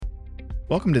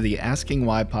Welcome to the Asking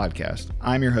Why podcast.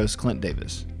 I'm your host, Clint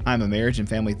Davis. I'm a marriage and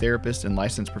family therapist and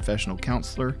licensed professional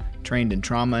counselor trained in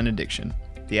trauma and addiction.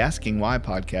 The Asking Why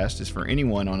podcast is for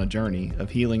anyone on a journey of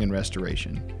healing and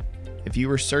restoration. If you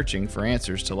are searching for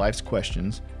answers to life's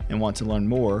questions and want to learn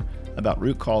more about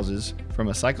root causes from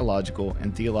a psychological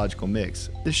and theological mix,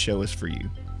 this show is for you.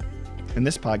 In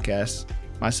this podcast,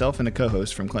 myself and a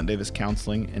co-host from Clint Davis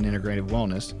Counseling and Integrative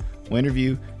Wellness will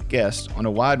interview guests on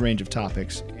a wide range of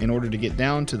topics in order to get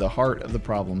down to the heart of the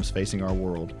problems facing our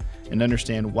world and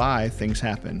understand why things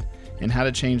happen and how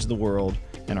to change the world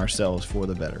and ourselves for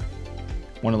the better.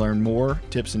 Want to learn more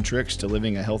tips and tricks to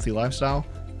living a healthy lifestyle?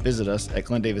 Visit us at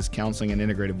Clint Davis Counseling and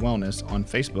Integrative Wellness on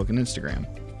Facebook and Instagram.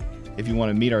 If you want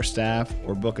to meet our staff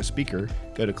or book a speaker,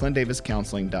 go to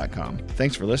clintdaviscounseling.com.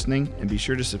 Thanks for listening and be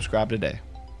sure to subscribe today.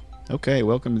 Okay,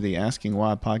 welcome to the Asking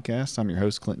Why podcast. I'm your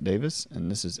host, Clint Davis, and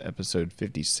this is episode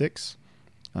 56.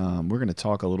 We're going to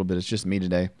talk a little bit. It's just me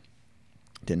today.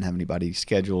 Didn't have anybody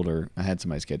scheduled, or I had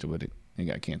somebody scheduled, but it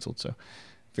got canceled. So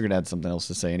figured I had something else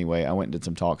to say anyway. I went and did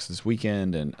some talks this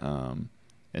weekend, and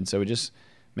so it just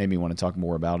made me want to talk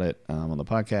more about it on the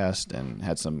podcast, and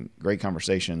had some great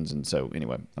conversations. And so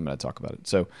anyway, I'm going to talk about it.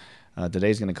 So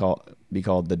today's going to be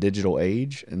called The Digital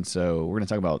Age, and so we're going to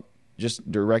talk about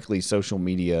just directly social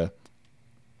media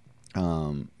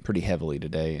pretty heavily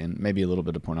today, and maybe a little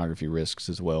bit of pornography risks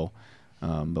as well.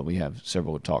 But we have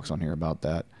several talks on here about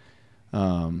that.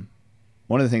 One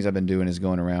of the things I've been doing is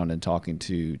going around and talking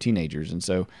to teenagers. And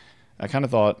so I kind of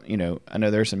thought, I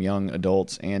know there's some young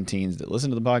adults and teens that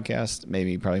listen to the podcast,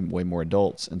 maybe probably way more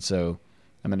adults. And so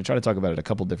I'm going to try to talk about it a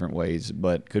couple different ways,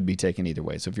 but could be taken either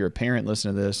way. So if you're a parent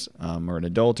listening to this, or an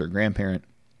adult or grandparent,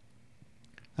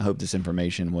 I hope this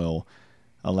information will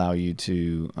allow you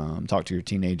to talk to your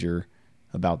teenager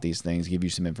about these things, give you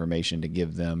some information to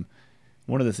give them.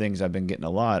 One of the things I've been getting a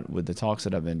lot with the talks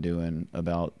that I've been doing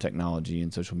about technology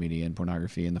and social media and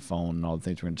pornography and the phone and all the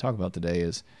things we're going to talk about today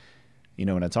is,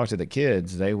 when I talk to the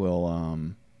kids, they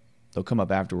will they'll come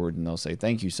up afterward and they'll say,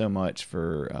 "Thank you so much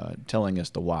for telling us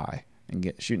the why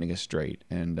and shooting us straight."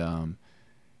 And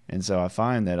so I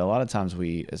find that a lot of times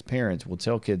we as parents will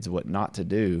tell kids what not to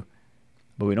do,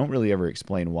 but we don't really ever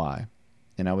explain why.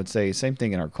 And I would say same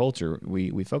thing in our culture.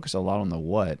 We focus a lot on the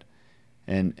what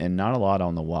and not a lot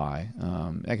on the why.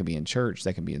 That could be in church.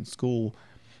 That can be in school.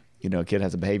 A kid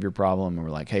has a behavior problem and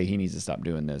we're like, hey, he needs to stop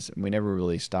doing this. And we never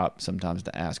really stop sometimes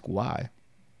to ask why.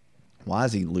 Why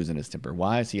is he losing his temper?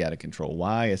 Why is he out of control?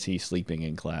 Why is he sleeping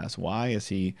in class? Why is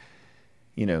he,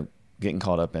 getting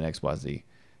caught up in XYZ?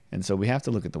 And so we have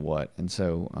to look at the what. And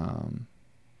so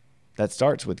that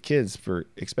starts with kids,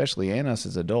 especially and us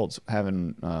as adults,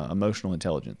 having emotional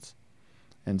intelligence.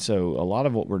 And so a lot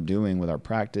of what we're doing with our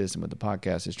practice and with the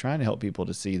podcast is trying to help people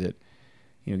to see that,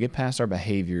 get past our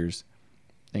behaviors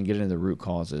and get into the root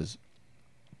causes.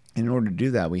 And in order to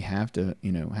do that, we have to,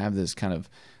 have this kind of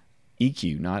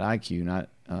EQ, not IQ, not,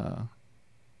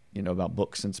 about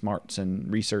books and smarts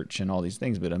and research and all these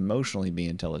things, but emotionally be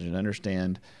intelligent,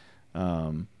 understand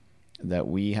that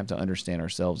we have to understand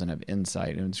ourselves and have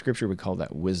insight. And in Scripture, we call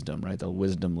that wisdom, right? The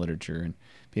wisdom literature, and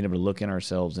being able to look in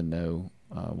ourselves and know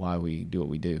why we do what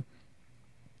we do.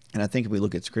 And I think if we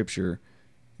look at Scripture,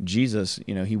 Jesus,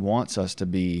 he wants us to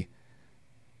be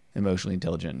emotionally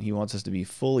intelligent. He wants us to be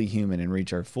fully human and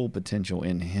reach our full potential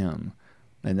in Him.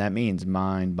 And that means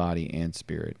mind, body, and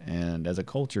spirit. And as a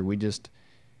culture, we just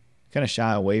kind of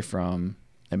shy away from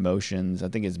emotions. I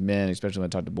think as men, especially when I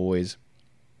talk to boys,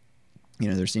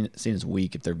 they're seen as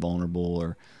weak if they're vulnerable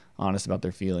or honest about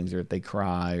their feelings, or if they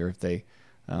cry, or if they,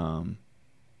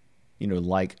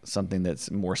 like something that's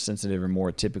more sensitive or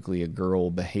more typically a girl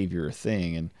behavior or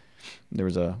thing. And there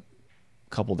was a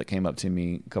couple that came up to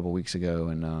me a couple weeks ago,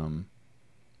 and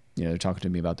they're talking to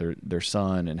me about their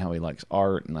son and how he likes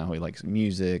art and how he likes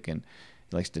music and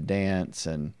he likes to dance.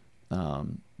 And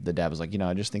the dad was like,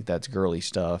 I just think that's girly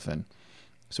stuff. And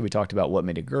so we talked about what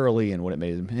made it girly and what it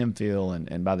made him feel.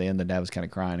 And by the end, the dad was kind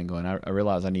of crying and going, I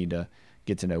realize I need to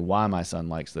get to know why my son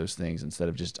likes those things instead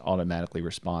of just automatically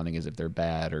responding as if they're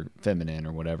bad or feminine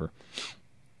or whatever.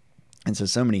 And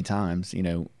so many times,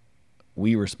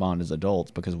 we respond as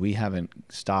adults because we haven't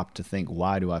stopped to think,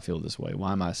 why do I feel this way?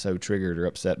 Why am I so triggered or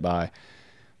upset by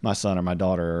my son or my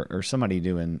daughter or somebody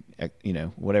doing,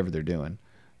 whatever they're doing?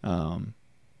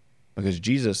 Because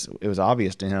Jesus, it was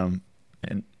obvious to him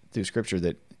and through Scripture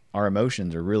that our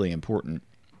emotions are really important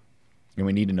and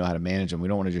we need to know how to manage them. We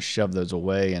don't want to just shove those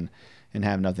away and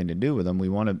have nothing to do with them. We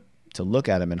want to look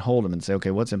at them and hold them and say,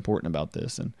 okay, what's important about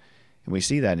this? And we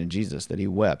see that in Jesus, that he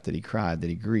wept, that he cried, that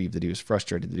he grieved, that he was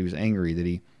frustrated, that he was angry, that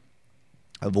he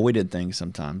avoided things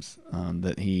sometimes,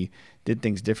 that he did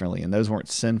things differently. And those weren't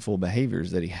sinful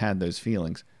behaviors that he had those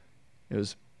feelings. It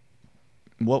was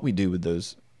what we do with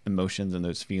those emotions and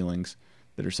those feelings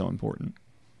that are so important.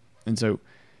 And so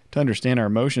to understand our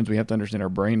emotions, we have to understand our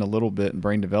brain a little bit and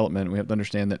brain development. We have to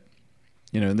understand that,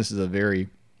 and this is a very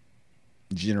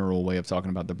general way of talking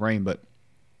about the brain, but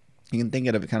you can think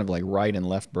of it kind of like right and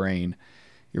left brain.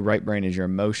 Your right brain is your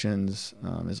emotions,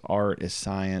 is art, is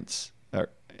science,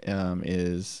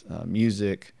 is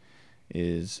music,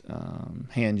 is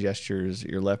hand gestures.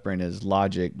 Your left brain is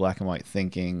logic, black and white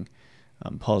thinking,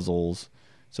 puzzles.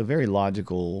 So very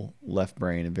logical left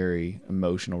brain and very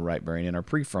emotional right brain. And our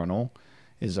prefrontal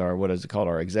is what is it called?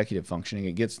 Our executive functioning.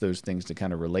 It gets those things to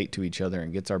kind of relate to each other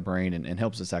and gets our brain and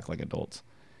helps us act like adults.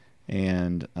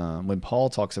 And when Paul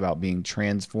talks about being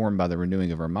transformed by the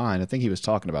renewing of our mind, I think he was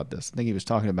talking about this. I think he was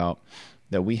talking about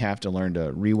that we have to learn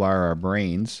to rewire our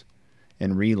brains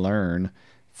and relearn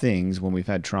things when we've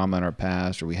had trauma in our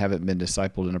past, or we haven't been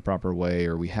discipled in a proper way,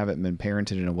 or we haven't been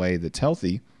parented in a way that's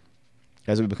healthy.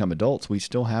 As we become adults, we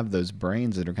still have those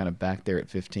brains that are kind of back there at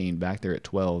 15, back there at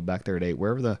 12, back there at 8,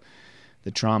 wherever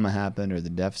the trauma happened or the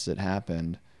deficit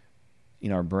happened.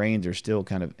 Our brains are still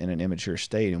kind of in an immature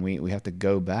state, and we have to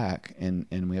go back and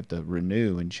we have to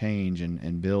renew and change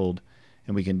and build.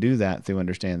 And we can do that through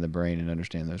understanding the brain and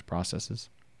understand those processes.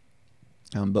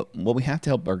 But what we have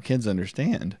to help our kids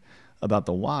understand about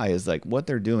the why is like what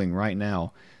they're doing right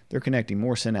now. They're connecting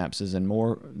more synapses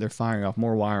and they're firing off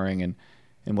more wiring,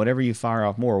 and whatever you fire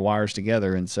off more wires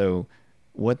together. And so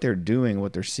what they're doing,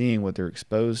 what they're seeing, what they're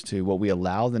exposed to, what we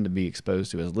allow them to be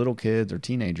exposed to as little kids or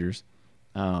teenagers,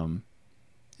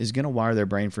 is going to wire their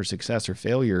brain for success or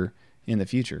failure in the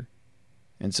future.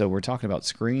 And so we're talking about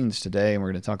screens today, and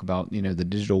we're going to talk about, the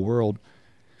digital world.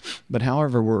 But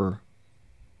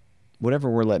whatever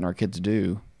we're letting our kids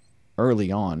do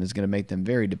early on is going to make them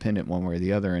very dependent one way or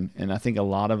the other. And I think a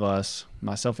lot of us,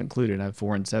 myself included, I have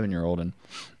 4 and 7-year-old, and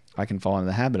I can fall into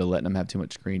the habit of letting them have too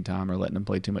much screen time or letting them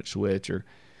play too much Switch,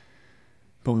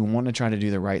 but we want to try to do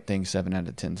the right thing 7 out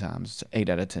of 10 times, 8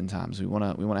 out of 10 times. We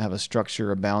want to have a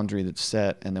structure, a boundary that's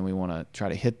set, and then we want to try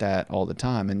to hit that all the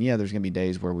time. And yeah, there's going to be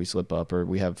days where we slip up or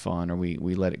we have fun or we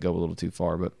let it go a little too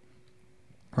far. But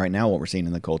right now what we're seeing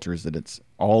in the culture is that it's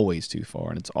always too far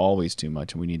and it's always too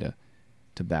much, and we need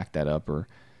to back that up. Or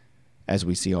as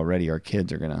we see already, our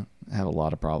kids are going to have a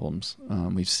lot of problems.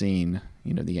 We've seen,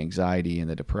 the anxiety and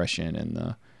the depression and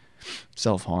the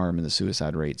self-harm and the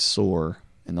suicide rates soar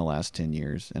in the last 10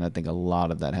 years. And I think a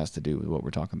lot of that has to do with what we're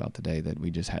talking about today, that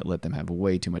we just let them have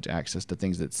way too much access to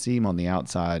things that seem on the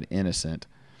outside innocent,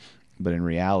 but in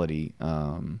reality,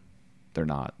 they're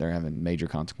not. They're having major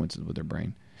consequences with their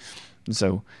brain. And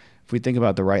so if we think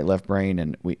about the right, left brain,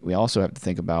 and we also have to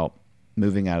think about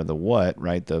moving out of the what,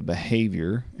 right, the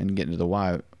behavior, and getting to the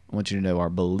why. I want you to know our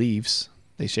beliefs,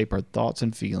 they shape our thoughts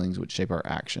and feelings, which shape our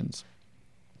actions.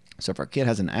 So if our kid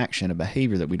has an action, a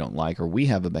behavior that we don't like, or we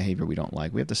have a behavior we don't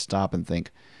like, we have to stop and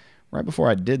think, right before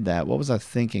I did that, what was I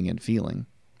thinking and feeling?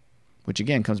 Which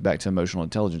again comes back to emotional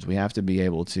intelligence. We have to be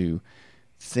able to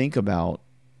think about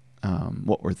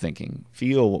what we're thinking,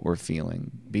 feel what we're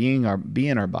feeling, be in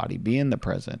our body, be in the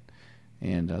present.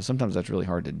 And sometimes that's really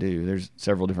hard to do. There's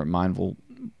several different mindful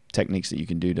techniques that you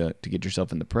can do to get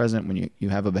yourself in the present when you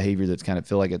have a behavior that's kind of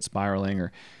feel like it's spiraling,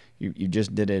 or you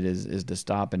just did it, is to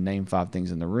stop and name 5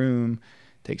 things in the room,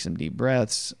 take some deep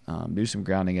breaths, do some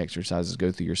grounding exercises,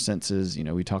 go through your senses.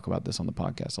 We talk about this on the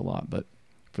podcast a lot, but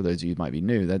for those of you who might be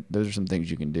new, those are some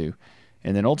things you can do.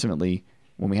 And then ultimately,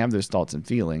 when we have those thoughts and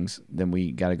feelings, then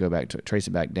we got to go back to trace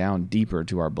it back down deeper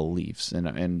to our beliefs.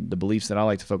 And the beliefs that I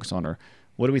like to focus on are,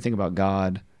 what do we think about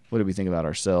God? What do we think about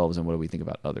ourselves? And what do we think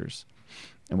about others?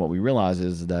 And what we realize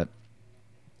is that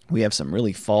we have some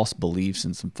really false beliefs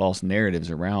and some false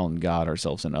narratives around God,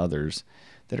 ourselves, and others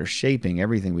that are shaping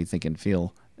everything we think and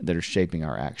feel, that are shaping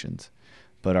our actions.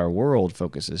 But our world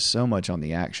focuses so much on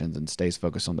the actions and stays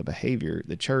focused on the behavior.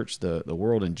 The church, the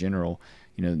world in general,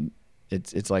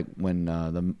 it's like when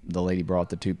the lady brought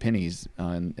the 2 pennies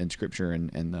in Scripture,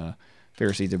 and the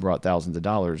Pharisees had brought thousands of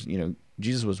dollars.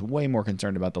 Jesus was way more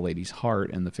concerned about the lady's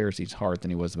heart and the Pharisees' heart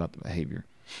than he was about the behavior.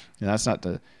 And that's not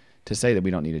to say that we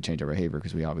don't need to change our behavior,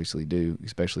 because we obviously do,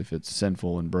 especially if it's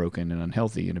sinful and broken and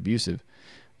unhealthy and abusive.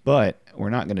 But we're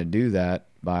not going to do that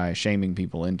by shaming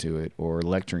people into it or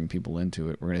lecturing people into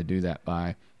it. We're going to do that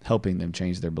by helping them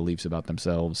change their beliefs about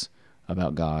themselves,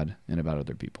 about God, and about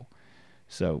other people.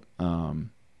 So,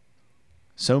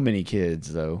 so many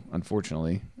kids, though,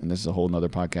 unfortunately, and this is a whole nother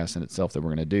podcast in itself that we're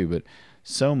going to do, but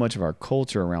so much of our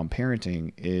culture around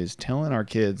parenting is telling our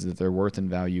kids that their worth and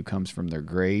value comes from their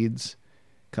grades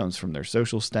comes from their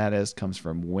social status, comes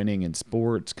from winning in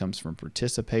sports, comes from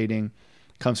participating,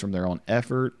 comes from their own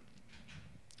effort.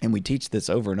 And we teach this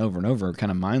over and over and over,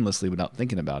 kind of mindlessly without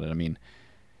thinking about it. I mean,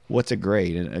 what's a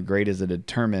grade? A grade is a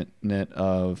determinant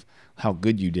of how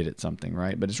good you did at something,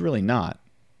 right? But it's really not.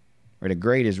 Right? A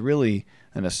grade is really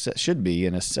should be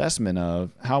an assessment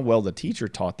of how well the teacher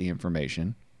taught the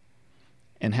information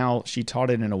and how she taught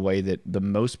it in a way that the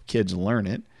most kids learn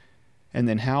it, and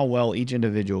then how well each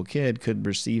individual kid could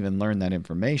receive and learn that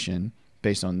information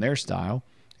based on their style.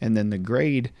 And then the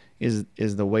grade is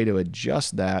the way to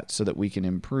adjust that so that we can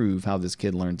improve how this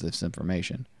kid learns this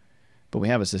information. But we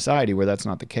have a society where that's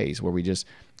not the case, where we just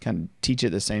kind of teach it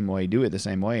the same way, do it the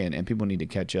same way, and people need to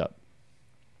catch up.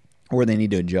 Or they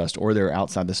need to adjust, or they're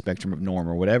outside the spectrum of norm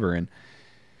or whatever. And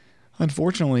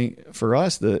unfortunately for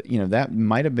us, that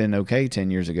might have been okay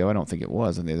 10 years ago. I don't think it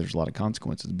was. I think there's a lot of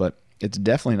consequences, but it's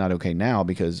definitely not okay now,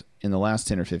 because in the last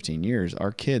 10 or 15 years,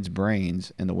 our kids'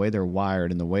 brains and the way they're wired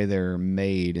and the way they're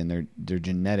made and their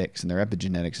genetics and their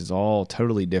epigenetics is all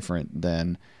totally different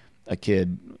than a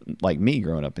kid like me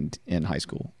growing up in high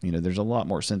school. There's a lot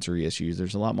more sensory issues.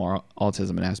 There's a lot more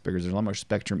autism and Asperger's. There's a lot more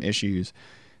spectrum issues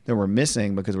that we're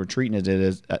missing because we're treating it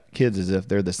as kids as if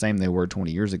they're the same they were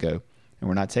 20 years ago. And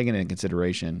we're not taking into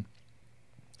consideration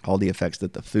all the effects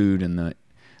that the food and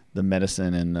the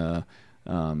medicine and the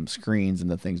screens and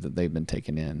the things that they've been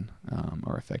taking in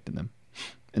are affecting them.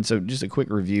 And so just a quick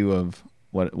review of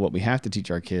what we have to teach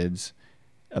our kids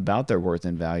about their worth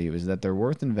and value is that their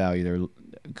worth and value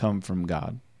come from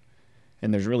God.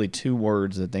 And there's really two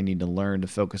words that they need to learn to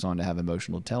focus on to have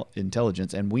emotional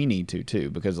intelligence. And we need to too,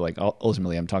 because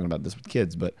ultimately I'm talking about this with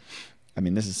kids, but I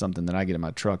mean, this is something that I get in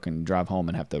my truck and drive home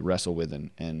and have to wrestle with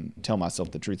and tell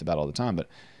myself the truth about all the time. But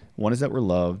one is that we're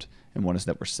loved, and one is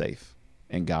that we're safe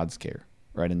in God's care,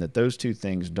 right? And that those two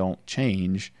things don't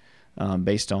change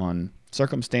based on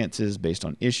circumstances, based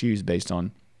on issues, based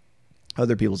on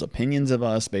other people's opinions of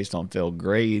us, based on failed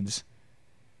grades.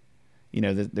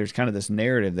 There's kind of this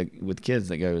narrative with kids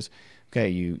that goes, okay,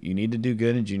 you need to do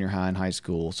good in junior high and high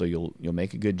school, so you'll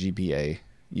make a good GPA.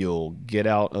 You'll get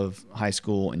out of high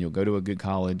school and you'll go to a good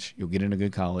college. You'll get in a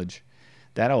good college.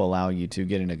 That'll allow you to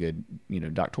get in a good,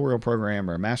 doctoral program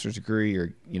or a master's degree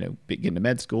or, get into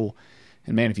med school.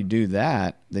 And man, if you do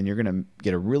that, then you're going to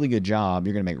get a really good job.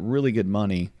 You're going to make really good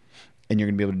money, and you're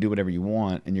going to be able to do whatever you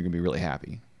want, and you're going to be really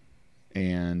happy.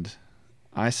 And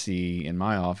I see in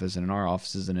my office and in our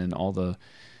offices and in all the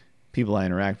people I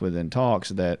interact with in talks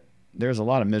that there's a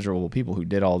lot of miserable people who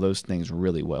did all those things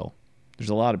really well. There's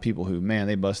a lot of people who, man,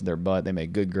 they busted their butt. They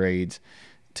made good grades.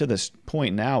 To this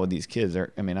point now with these kids,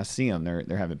 I see them.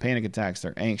 They're having panic attacks.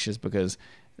 They're anxious because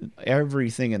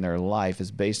everything in their life is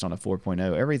based on a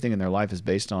 4.0. Everything in their life is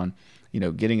based on,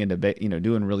 getting into,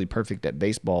 doing really perfect at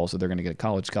baseball, so they're going to get a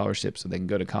college scholarship, so they can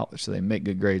go to college, so they make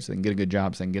good grades, so they can get a good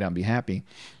job, so they can get out and be happy.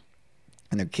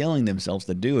 And they're killing themselves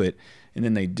to do it, and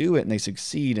then they do it and they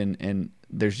succeed, and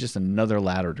there's just another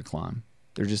ladder to climb.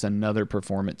 There's just another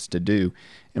performance to do,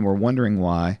 and we're wondering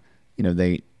why,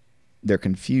 they're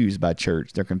confused by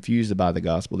church, they're confused by the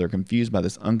gospel, they're confused by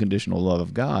this unconditional love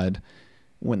of God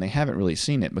when they haven't really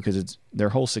seen it, because it's their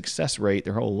whole success rate,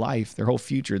 their whole life, their whole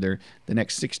future, the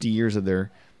next 60 years of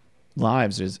their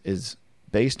lives is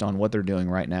based on what they're doing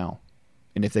right now,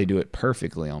 and if they do it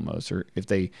perfectly almost, or if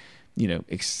they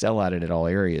excel at it at all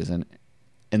areas, and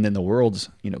then the world's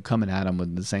coming at them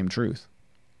with the same truth,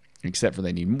 except for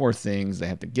they need more things, they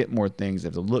have to get more things, they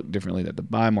have to look differently, they have to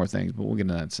buy more things, but we'll get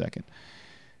into that in a second.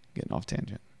 Getting off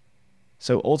tangent.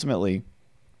 So ultimately,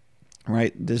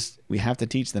 right, we have to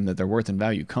teach them that their worth and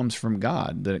value comes from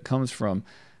God, that it comes from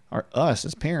us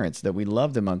as parents, that we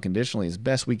love them unconditionally as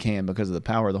best we can because of the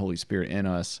power of the Holy Spirit in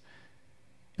us.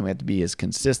 And we have to be as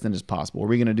consistent as possible. Are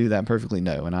we going to do that perfectly?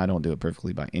 No, and I don't do it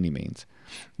perfectly by any means.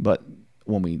 But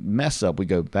when we mess up, we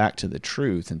go back to the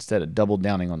truth instead of double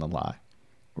downing on the lie,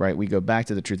 right? We go back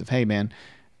to the truth of, hey, man,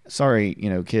 sorry,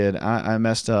 kid, I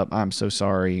messed up. I'm so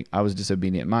sorry. I was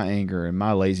disobedient. My anger and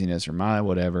my laziness or my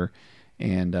whatever,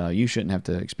 and you shouldn't have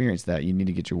to experience that. You need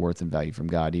to get your worth and value from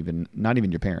God, not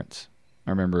even your parents. I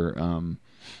remember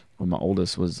when my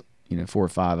oldest was 4 or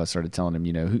 5, I started telling him,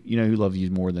 who loves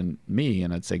you more than me?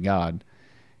 And I'd say God.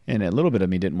 And a little bit of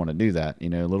me didn't want to do that. A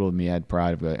little of me had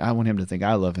pride of I want him to think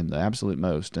I love him the absolute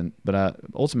most. But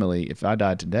ultimately, if I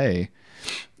died today,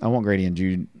 I want Grady and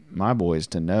Jude, my boys,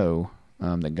 to know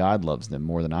that God loves them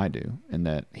more than I do, and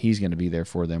that he's going to be there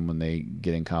for them when they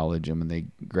get in college and when they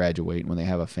graduate and when they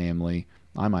have a family.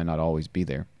 I might not always be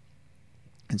there.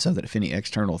 And so that if any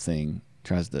external thing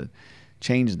tries to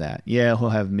change that, yeah, he'll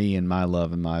have me and my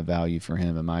love and my value for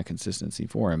him and my consistency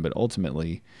for him, but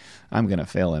ultimately I'm going to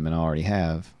fail him, and I already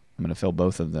have. I'm going to fail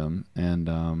both of them. And,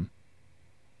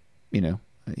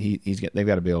 they've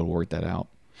got to be able to work that out.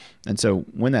 And so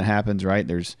when that happens, right,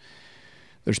 there's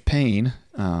pain,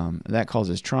 that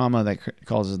causes trauma, that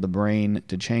causes the brain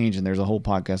to change. And there's a whole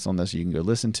podcast on this you can go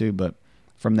listen to, but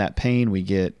from that pain, we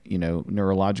get,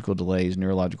 neurological delays,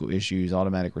 neurological issues,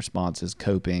 automatic responses,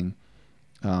 coping,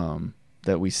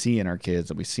 that we see in our kids,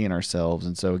 that we see in ourselves.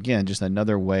 And so again, just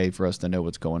another way for us to know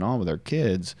what's going on with our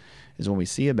kids is when we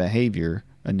see a behavior,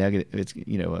 a negative, it's,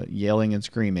 a yelling and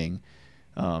screaming,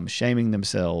 shaming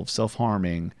themselves,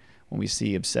 self-harming, when we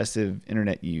see obsessive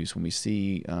internet use, when we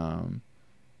see,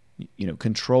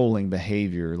 controlling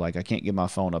behavior, like I can't get my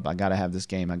phone up, I got to have this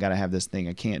game, I got to have this thing,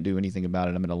 I can't do anything about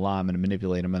it, I'm going to lie, I'm going to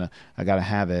manipulate, I got to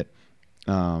have it.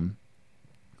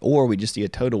 Or we just see a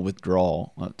total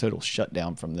withdrawal, a total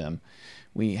shutdown from them.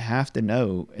 We have to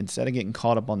know, instead of getting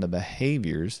caught up on the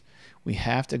behaviors, we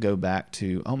have to go back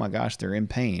to, oh my gosh, they're in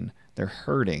pain, they're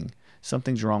hurting,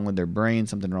 something's wrong with their brain,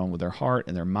 something wrong with their heart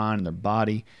and their mind and their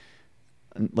body.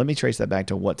 And let me trace that back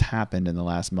to what's happened in the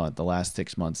last month, the last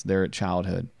 6 months, their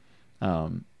childhood.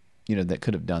 That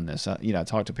could have done this. I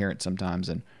talk to parents sometimes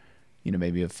and,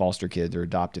 maybe of foster kids or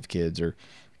adoptive kids or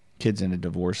kids in a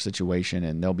divorce situation,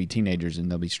 and they'll be teenagers and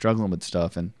they'll be struggling with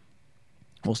stuff. And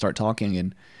we'll start talking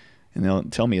and they'll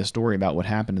tell me a story about what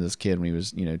happened to this kid when he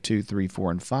was, 2, 3,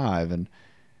 4, and 5. And,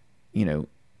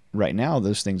 right now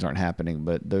those things aren't happening,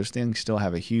 but those things still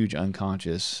have a huge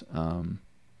unconscious,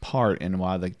 part in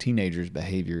why the teenager's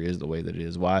behavior is the way that it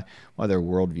is, why their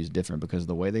worldview is different, because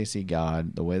the way they see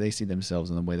God, the way they see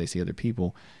themselves, and the way they see other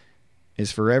people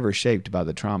is forever shaped by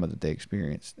the trauma that they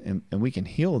experienced. And we can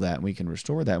heal that, and we can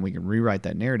restore that, and we can rewrite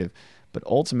that narrative. But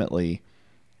ultimately,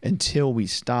 until we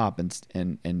stop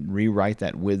and rewrite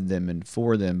that with them and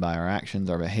for them by our actions,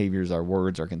 our behaviors, our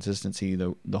words, our consistency,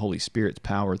 the Holy Spirit's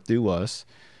power through us,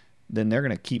 then they're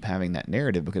going to keep having that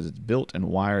narrative because it's built and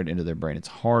wired into their brain. It's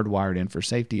hardwired in for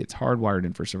safety. It's hardwired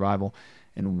in for survival.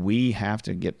 And we have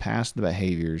to get past the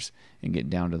behaviors and get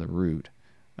down to the root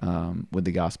with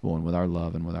the gospel and with our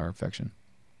love and with our affection.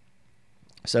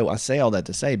 So I say all that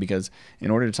to say, because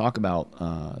in order to talk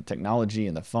about technology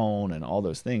and the phone and all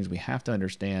those things, we have to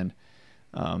understand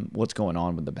what's going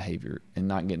on with the behavior and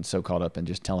not getting so caught up in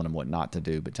just telling them what not to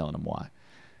do, but telling them why.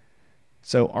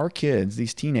 So our kids,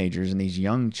 these teenagers and these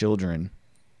young children,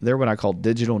 they're what I call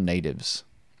digital natives.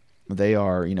 They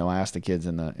are, I asked the kids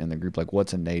in the group, like,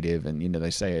 what's a native? And,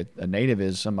 they say a native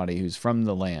is somebody who's from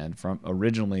the land, from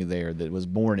originally there, that was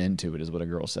born into it, is what a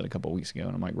girl said a couple of weeks ago.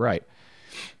 And I'm like, right.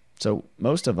 So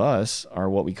most of us are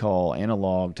what we call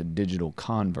analog to digital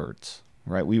converts,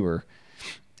 right? We were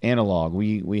analog.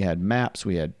 We had maps,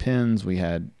 we had pens, we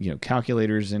had,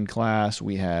 calculators in class.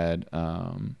 We had,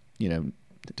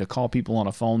 to call people on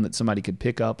a phone that somebody could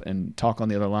pick up and talk on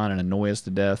the other line and annoy us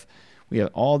to death. We have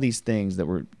all these things that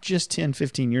were just 10,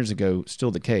 15 years ago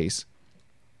still the case.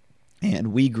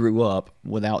 And we grew up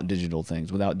without digital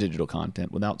things, without digital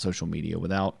content, without social media,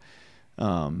 without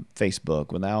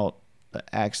Facebook, without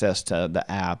access to the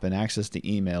app and access to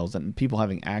emails and people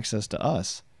having access to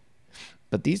us.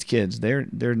 But these kids, they're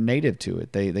native to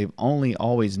it. They've only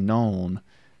always known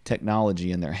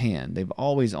technology in their hand. They've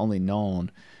always only known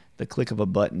the click of a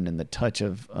button and the touch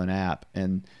of an app.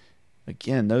 And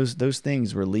again, those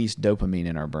things release dopamine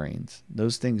in our brains.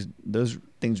 Those things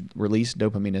release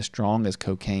dopamine as strong as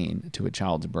cocaine to a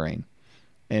child's brain.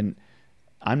 And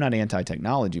I'm not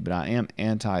anti-technology, but I am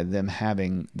anti them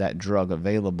having that drug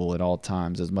available at all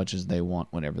times as much as they want,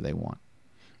 whenever they want.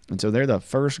 And so they're the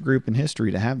first group in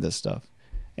history to have this stuff.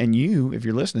 And you, if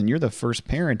you're listening, you're the first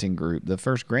parenting group, the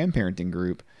first grandparenting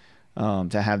group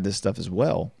to have this stuff as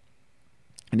well.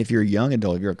 And if you're a young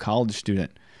adult, if you're a college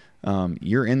student,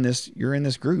 you're in this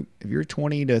group. If you're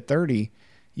 20 to 30,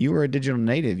 you are a digital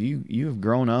native. You have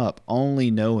grown up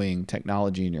only knowing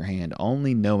technology in your hand,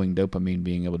 only knowing dopamine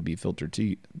being able to be filtered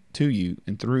to you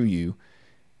and through you.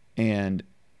 And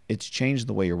it's changed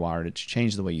the way you're wired. It's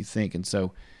changed the way you think. And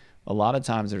so a lot of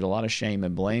times there's a lot of shame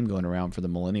and blame going around for the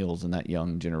millennials and that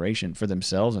young generation for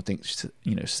themselves. I think,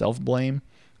 self-blame,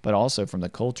 but also from the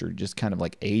culture, just kind of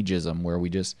like ageism, where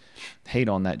we just hate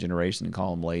on that generation and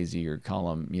call them lazy or call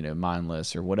them,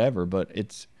 mindless or whatever. But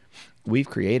we've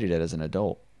created it as an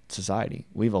adult society.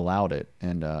 We've allowed it.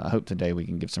 And I hope today we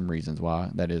can give some reasons why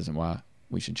that is and why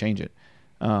we should change it.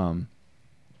 And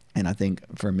I think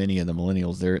for many of the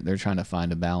millennials, they're trying to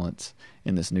find a balance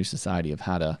in this new society of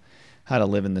how to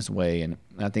live in this way. And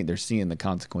I think they're seeing the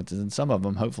consequences. And some of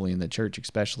them, hopefully in the church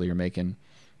especially, are making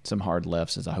some hard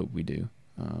lefts, as I hope we do.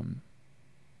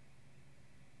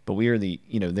 But we are these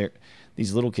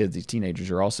little kids, these teenagers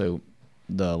are also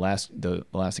the last thing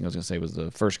I was going to say was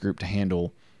the first group to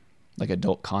handle like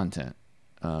adult content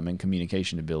and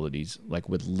communication abilities, like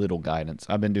with little guidance.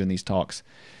 I've been doing these talks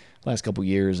last couple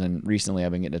years, and recently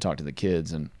I've been getting to talk to the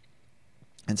kids, and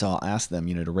so I'll ask them,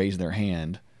 to raise their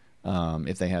hand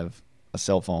if they have a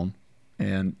cell phone.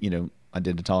 And I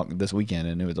did a talk this weekend,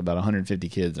 and it was about 150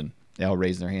 kids, and they all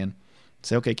raised their hand.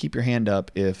 Say, okay, keep your hand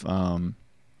up if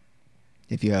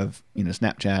you have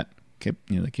Snapchat.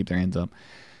 They keep their hands up.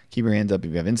 Keep your hands up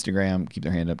if you have Instagram. Keep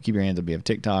their hand up. Keep your hands up if you have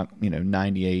TikTok.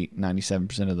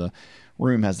 97% of the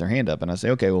room has their hand up. And I say,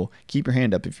 okay, well, keep your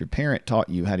hand up if your parent taught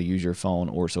you how to use your phone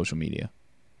or social media.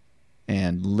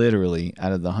 And literally,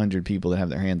 out of the 100 people that have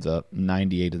their hands up,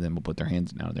 98 of them will put their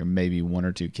hands down. There may be 1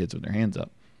 or 2 kids with their hands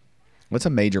up. What's a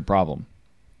major problem?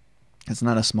 It's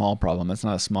not a small problem. That's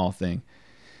not a small thing.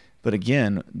 But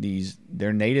again,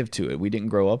 they're native to it. We didn't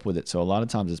grow up with it. So a lot of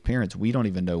times as parents, we don't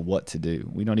even know what to do.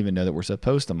 We don't even know that we're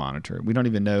supposed to monitor it. We don't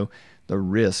even know the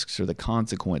risks or the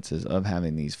consequences of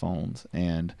having these phones.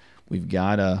 And we've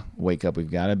got to wake up.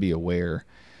 We've got to be aware.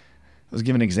 I was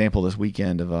giving an example this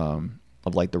weekend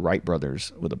of like the Wright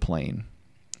brothers with a plane.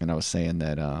 And I was saying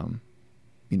that,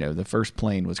 the first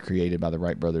plane was created by the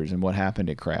Wright brothers, and what happened?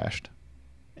 It crashed.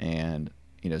 And,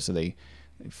 so they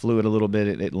flew it a little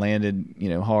bit. It landed,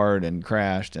 hard and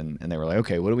crashed. And they were like,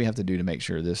 okay, what do we have to do to make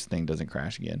sure this thing doesn't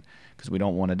crash again? Because we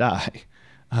don't want to die.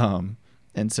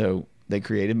 And so they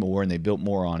created more, and they built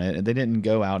more on it. And they didn't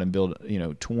go out and build,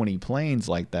 20 planes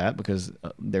like that, because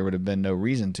there would have been no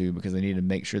reason to, because they needed to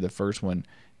make sure the first one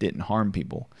didn't harm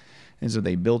people. And so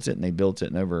they built it,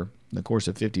 and over the course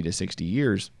of 50 to 60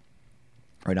 years,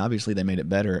 right, obviously they made it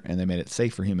better, and they made it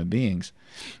safe for human beings.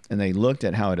 And they looked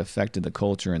at how it affected the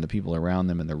culture and the people around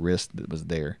them and the risk that was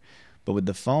there. But with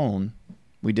the phone,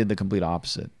 we did the complete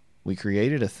opposite. We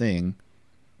created a thing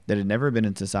that had never been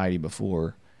in society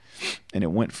before, and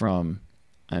it went from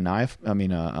a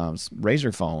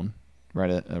Razr phone, right,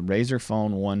 a Razr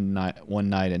phone one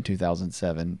night in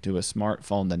 2007 to a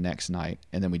smartphone the next night,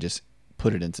 and then we just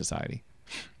put it in society.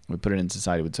 We put it in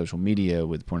society with social media,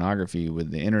 with pornography, with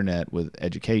the internet, with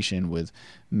education, with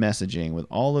messaging, with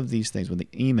all of these things, with the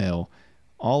email,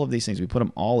 all of these things. We put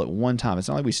them all at one time. It's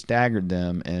not like we staggered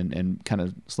them and kind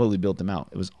of slowly built them out.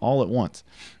 It was all at once.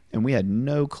 And we had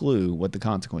no clue what the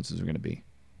consequences were going to be.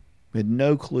 We had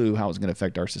no clue how it was going to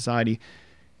affect our society,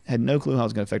 had no clue how it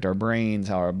was going to affect our brains,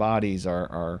 how our bodies,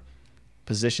 our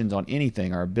positions on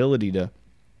anything, our ability to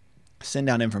send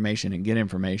out information and get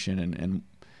information.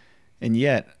 And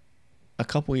yet, a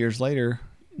couple years later,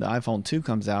 the iPhone 2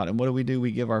 comes out, and what do?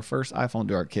 We give our first iPhone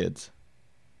to our kids.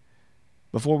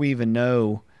 Before we even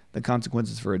know the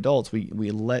consequences for adults,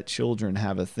 we let children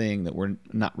have a thing that we're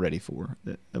not ready for,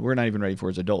 that we're not even ready for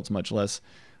as adults, much less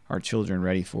our children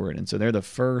ready for it. And so they're the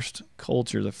first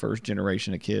culture, the first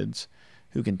generation of kids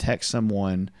who can text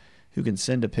someone, who can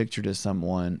send a picture to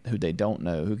someone who they don't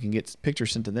know, who can get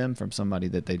pictures sent to them from somebody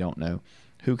that they don't know,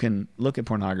 who can look at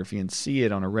pornography and see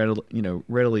it on a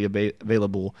readily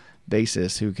available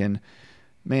basis, who can,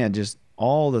 just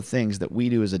all the things that we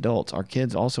do as adults. Our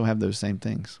kids also have those same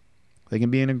things. They can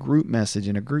be in a group message,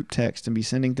 in a group text, and be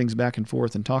sending things back and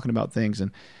forth and talking about things,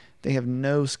 and they have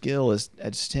no skill as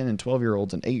 10 and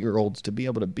 12-year-olds and 8-year-olds to be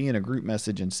able to be in a group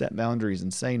message and set boundaries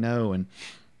and say no, and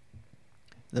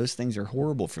those things are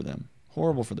horrible for them,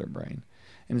 horrible for their brain.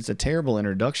 And it's a terrible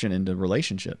introduction into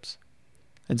relationships.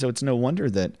 And so it's no wonder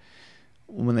that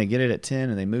when they get it at 10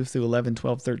 and they move through 11,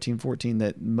 12, 13, 14,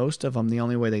 that most of them, the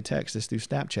only way they text is through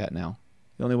Snapchat now.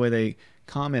 The only way they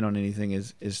comment on anything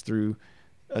is through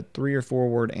a 3 or 4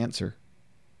 word answer.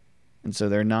 And so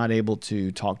they're not able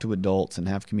to talk to adults and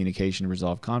have communication and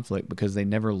resolve conflict because they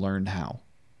never learned how.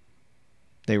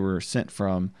 They were sent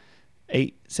from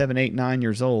 7, 8, 9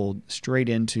 years old straight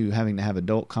into having to have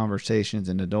adult conversations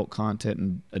and adult content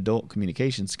and adult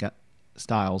communication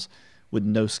styles with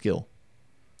no skill.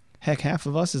 Heck, half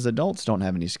of us as adults don't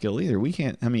have any skill either. We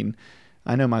can't,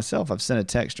 I know myself, I've sent a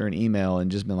text or an email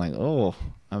and just been like, oh,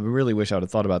 I really wish I would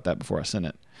have thought about that before I sent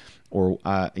it. Or,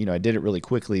 I did it really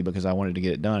quickly because I wanted to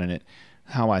get it done, and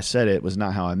how I said it was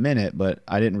not how I meant it, but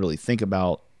I didn't really think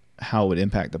about how it would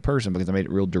impact the person because I made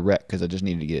it real direct because I just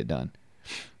needed to get it done.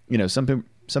 Some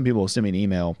people will send me an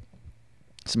email.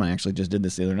 Somebody actually just did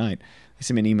this the other night. They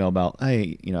sent me an email about,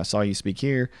 hey, I saw you speak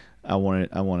here. I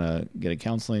want to get a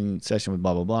counseling session with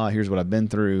blah, blah, blah. Here's what I've been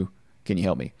through. Can you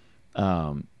help me?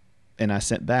 And I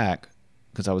sent back,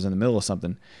 because I was in the middle of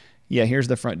something, yeah, here's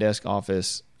the front desk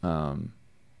office.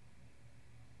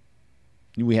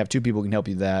 We have 2 people who can help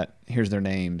you with that. Here's their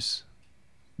names.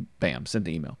 Bam, sent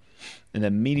the email. And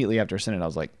immediately after I sent it, I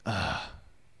was like, ugh.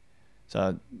 So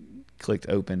I clicked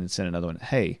open and sent another one.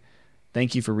 Hey,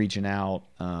 thank you for reaching out.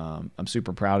 I'm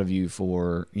super proud of you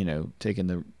for,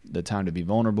 taking the time to be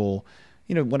vulnerable.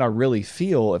 What I really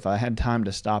feel if I had time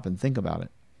to stop and think about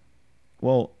it.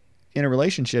 Well, in a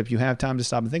relationship, you have time to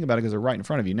stop and think about it because they're right in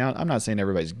front of you. Now, I'm not saying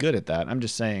everybody's good at that. I'm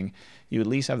just saying you at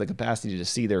least have the capacity to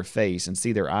see their face and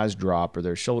see their eyes drop or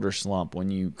their shoulders slump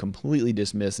when you completely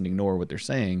dismiss and ignore what they're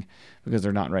saying because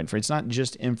they're not right in front. It's not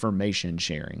just information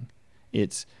sharing.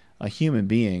 It's a human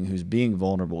being who's being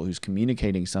vulnerable, who's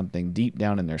communicating something deep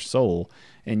down in their soul,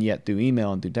 and yet through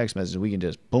email and through text messages, we can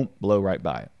just boom, blow right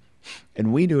by it.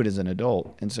 And we do it as an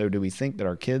adult. And so do we think that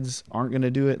our kids aren't going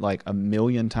to do it like a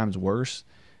million times worse?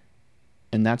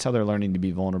 And that's how they're learning to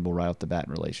be vulnerable right off the bat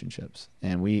in relationships.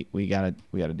 And we gotta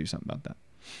do something about that.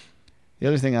 The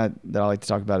other thing that I like to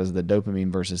talk about is the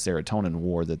dopamine versus serotonin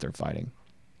war that they're fighting.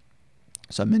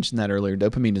 So I mentioned that earlier.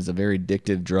 Dopamine is a very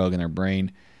addictive drug in their brain.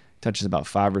 It touches about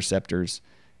 5 receptors.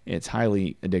 It's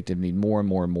highly addictive. Need more and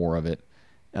more and more of it.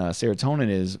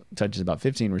 Serotonin touches about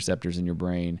 15 receptors in your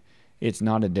brain. It's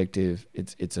not addictive.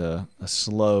 It's a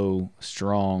slow,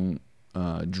 strong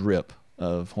drip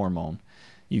of hormone.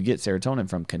 You get serotonin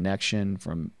from connection,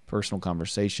 from personal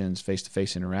conversations,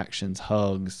 face-to-face interactions,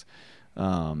 hugs,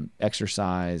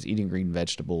 exercise, eating green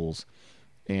vegetables.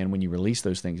 And when you release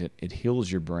those things, it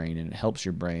heals your brain and it helps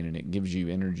your brain and it gives you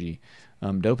energy.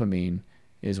 Dopamine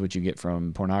is what you get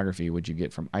from pornography, what you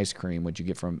get from ice cream, what you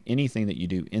get from anything that you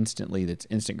do instantly that's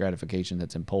instant gratification,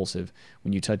 that's impulsive.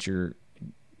 When you touch your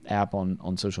app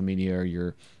on social media or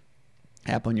your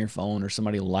app on your phone or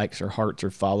somebody likes or hearts or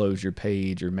follows your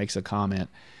page or makes a comment,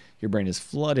 your brain is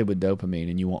flooded with dopamine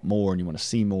and you want more and you want to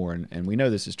see more. And we know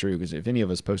this is true because if any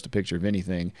of us post a picture of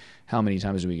anything, how many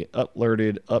times do we get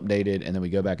alerted, updated, and then we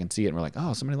go back and see it and we're like,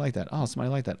 oh, somebody liked that. Oh,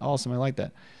 somebody liked that. Oh, somebody liked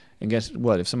that. And guess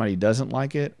what? If somebody doesn't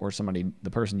like it or the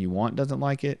person you want doesn't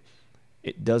like it,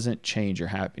 it doesn't change your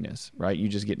happiness, right? You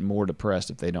just get more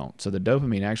depressed if they don't. So the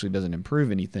dopamine actually doesn't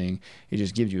improve anything. It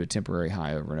just gives you a temporary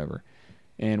high over and over.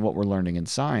 And what we're learning in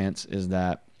science is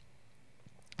that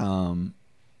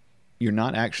you're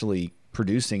not actually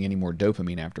producing any more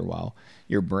dopamine after a while.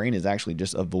 Your brain is actually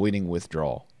just avoiding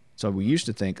withdrawal. So we used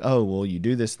to think, oh, well, you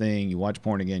do this thing, you watch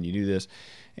porn again, you do this,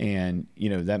 and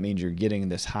that means you're getting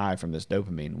this high from this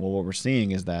dopamine. Well, what we're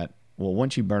seeing is that, well,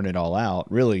 once you burn it all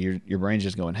out, really your brain's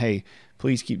just going, hey,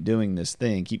 please keep doing this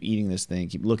thing, keep eating this thing,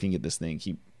 keep looking at this thing,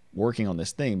 keep working on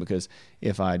this thing, because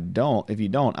if you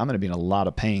don't, I'm going to be in a lot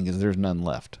of pain because there's none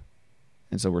left.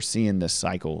 And so we're seeing this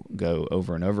cycle go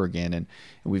over and over again, and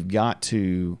we've got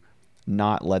to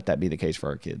not let that be the case for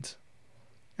our kids.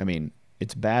 I mean,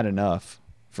 it's bad enough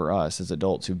for us as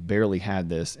adults who barely had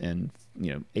this in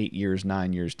 8 years,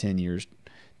 9 years, 10 years,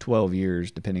 12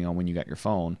 years, depending on when you got your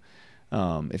phone.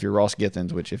 If you're Ross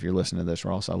Githens, which if you're listening to this,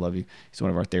 Ross, I love you. He's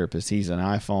one of our therapists. He's an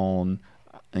iPhone,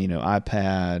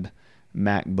 iPad,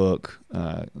 MacBook,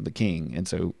 the king. And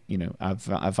so,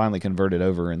 I've finally converted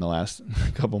over in the last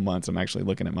couple months. I'm actually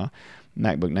looking at my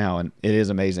MacBook now, and it is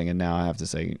amazing. And now I have to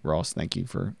say, Ross, thank you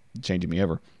for changing me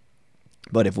over.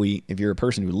 But if you're a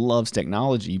person who loves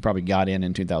technology, you probably got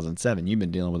in 2007. You've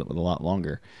been dealing with it a lot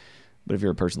longer. But if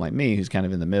you're a person like me who's kind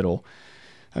of in the middle,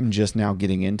 I'm just now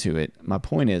getting into it. My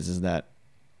point is that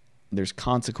there's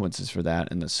consequences for that.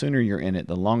 And the sooner you're in it,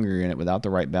 the longer you're in it without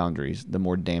the right boundaries, the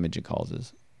more damage it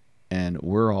causes. And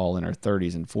we're all in our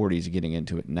 30s and 40s getting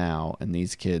into it now. And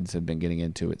these kids have been getting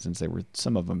into it since they were,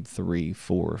 some of them 3,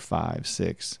 4, 5,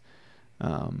 6.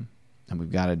 And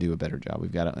we've got to do a better job.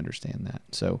 We've got to understand that.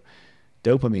 So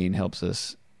dopamine helps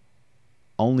us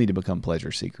only to become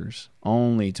pleasure seekers,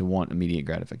 only to want immediate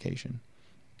gratification.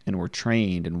 And we're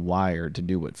trained and wired to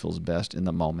do what feels best in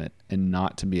the moment and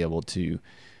not to be able to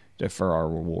defer our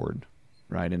reward,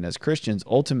 right? And as Christians,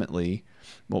 ultimately,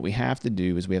 what we have to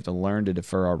do is we have to learn to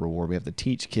defer our reward. We have to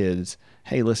teach kids,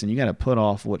 hey, listen, you got to put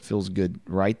off what feels good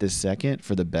right this second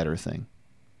for the better thing.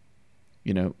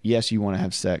 Yes, you want to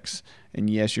have sex, and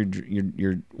yes,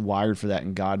 you're wired for that,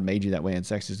 and God made you that way, and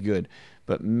sex is good.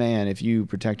 But man, if you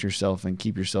protect yourself and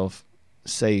keep yourself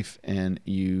safe and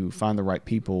you find the right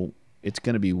people, it's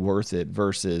going to be worth it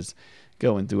versus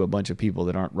going through a bunch of people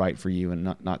that aren't right for you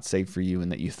and not safe for you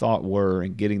and that you thought were,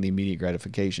 and getting the immediate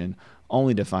gratification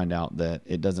only to find out that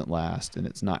it doesn't last and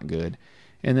it's not good.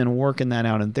 And then working that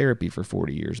out in therapy for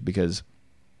 40 years because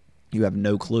you have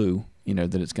no clue,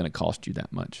 that it's going to cost you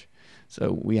that much.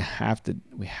 So we have to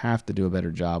do a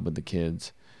better job with the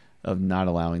kids of not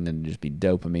allowing them to just be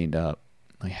dopamined up.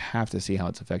 We have to see how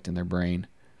it's affecting their brain.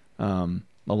 A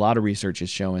lot of research is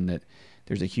showing that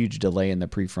there's a huge delay in the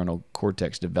prefrontal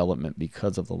cortex development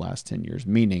because of the last 10 years,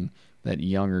 meaning that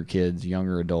younger kids,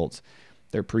 younger adults,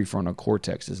 their prefrontal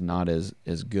cortex is not as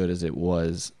good as it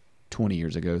was 20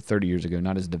 years ago, 30 years ago,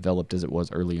 not as developed as it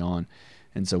was early on.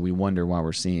 And so we wonder why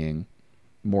we're seeing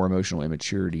more emotional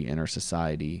immaturity in our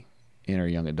society, in our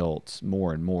young adults,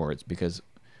 more and more. It's because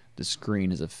the screen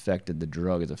has affected, the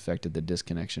drug has affected, the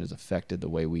disconnection has affected the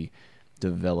way we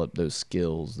develop those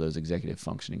skills, those executive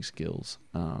functioning skills.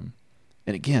 And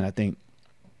again, I think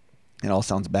it all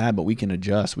sounds bad, but we can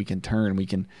adjust, we can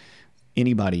turn,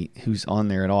 anybody who's on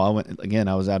there at all.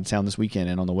 I was out of town this weekend,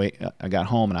 and on the way I got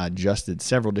home and I adjusted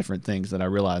several different things that I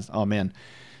realized, oh man,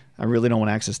 I really don't want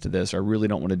access to this. Or I really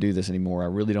don't want to do this anymore. I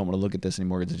really don't want to look at this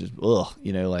anymore. It's just,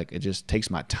 it just takes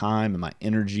my time and my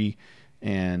energy.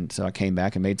 And so I came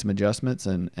back and made some adjustments,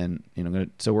 and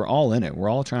so we're all in it. We're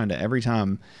all trying to, every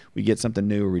time we get something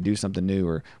new or we do something new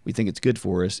or we think it's good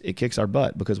for us, it kicks our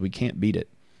butt because we can't beat it.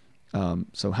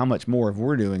 So how much more, if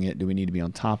we're doing it, do we need to be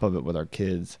on top of it with our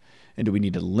kids, and do we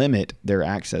need to limit their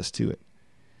access to it?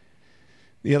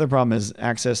 The other problem is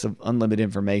access of unlimited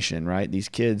information, right? These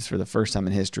kids, for the first time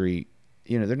in history,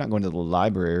 they're not going to the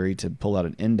library to pull out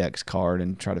an index card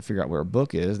and try to figure out where a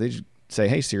book is. They just say,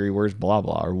 hey Siri, where's blah,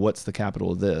 blah, or what's the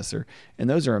capital of this? And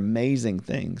those are amazing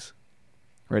things,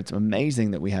 right? It's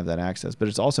amazing that we have that access, but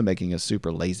it's also making us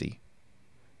super lazy,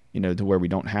 to where we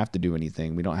don't have to do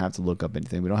anything. We don't have to look up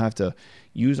anything. We don't have to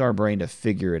use our brain to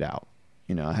figure it out.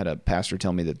 I had a pastor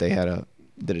tell me that they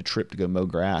did a trip to go mow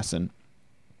grass, and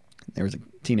there was a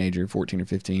teenager, 14 or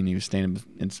 15. He was standing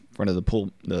in front of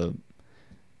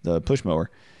the push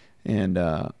mower, and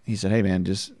he said, "Hey man,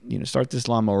 just start this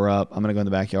lawnmower up. I'm gonna go in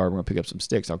the backyard. We're gonna pick up some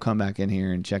sticks. I'll come back in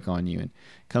here and check on you." And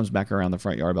comes back around the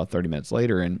front yard about 30 minutes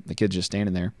later, and the kid's just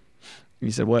standing there. And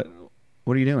he said, "What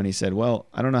are you doing?" He said, "Well,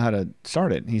 I don't know how to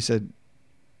start it." And he said,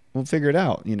 "We'll figure it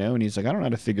out." And he's like, "I don't know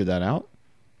how to figure that out."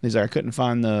 He's like, "I couldn't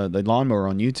find the lawnmower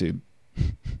on YouTube."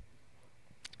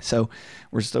 So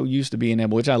we're so used to being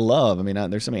able, which I love. I mean,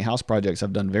 there's so many house projects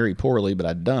I've done very poorly, but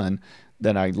I've done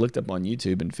that I looked up on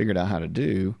YouTube and figured out how to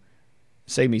do.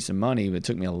 Saved me some money, but it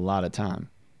took me a lot of time.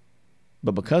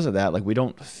 But because of that, we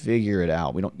don't figure it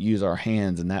out. We don't use our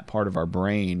hands and that part of our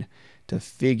brain to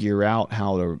figure out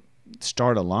how to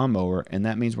start a lawnmower. And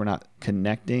that means we're not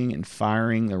connecting and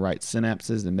firing the right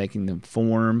synapses and making them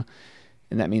form.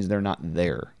 And that means they're not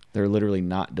there. They're literally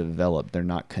not developed. They're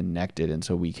not connected. And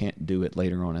so we can't do it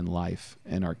later on in life.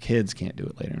 And our kids can't do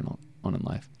it later on in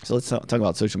life. So let's talk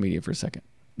about social media for a second.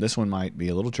 This one might be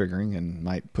a little triggering and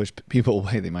might push people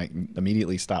away. They might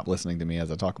immediately stop listening to me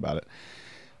as I talk about it.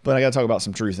 But I got to talk about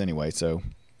some truth anyway, so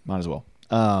might as well.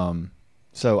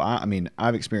 So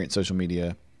I've experienced social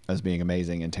media as being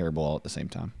amazing and terrible all at the same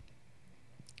time.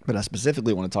 But I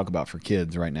specifically want to talk about for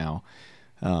kids right now,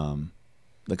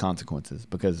 the consequences,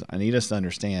 because I need us to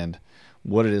understand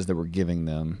what it is that we're giving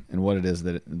them and what it is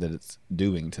that it's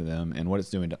doing to them and what it's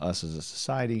doing to us as a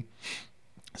society.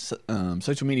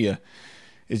 Social media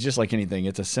is just like anything.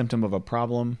 It's a symptom of a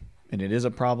problem, and it is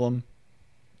a problem,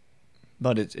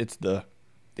 but it's the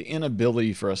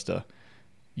inability for us to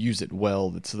use it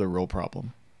well that's the real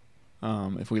problem.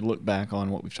 If we look back on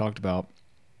what we've talked about,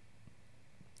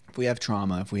 if we have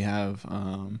trauma, if we have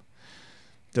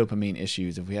dopamine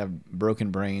issues, if we have broken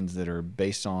brains that are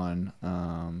based on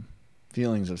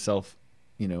feelings of self,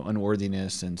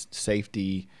 unworthiness and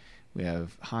safety, we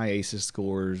have high ACEs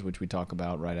scores, which we talk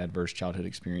about, right? Adverse Childhood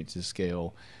Experiences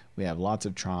Scale. We have lots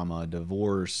of trauma,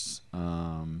 divorce,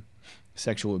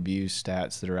 sexual abuse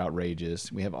stats that are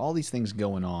outrageous. We have all these things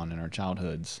going on in our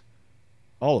childhoods,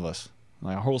 all of us,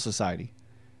 like our whole society.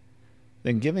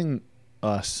 Then giving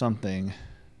us something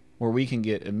where we can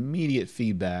get immediate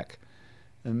feedback,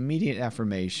 immediate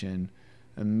affirmation,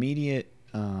 immediate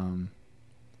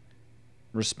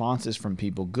responses from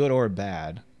people, good or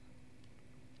bad,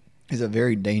 is a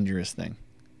very dangerous thing.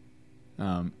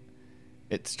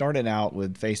 It started out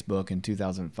with Facebook in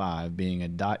 2005 being a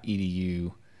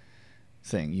 .edu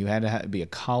thing. You had to be a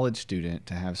college student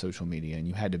to have social media, and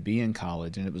you had to be in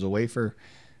college, and it was a way for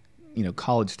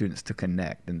college students to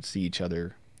connect and see each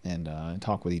other and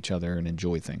talk with each other and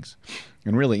enjoy things.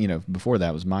 And really, before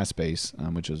that was MySpace,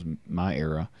 which was my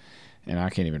era, and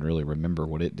I can't even really remember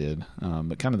what it did,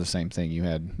 but kind of the same thing. You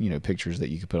had pictures that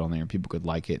you could put on there, and people could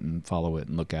like it and follow it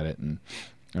and look at it, and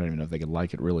I don't even know if they could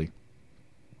like it really.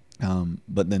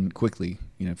 But then quickly,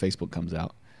 Facebook comes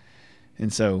out,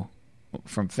 and so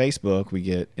from Facebook we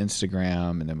get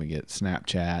Instagram, and then we get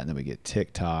Snapchat, and then we get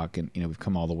TikTok, and we've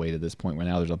come all the way to this point where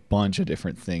now there's a bunch of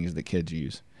different things that kids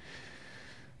use.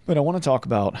 But I want to talk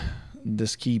about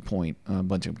this key point, a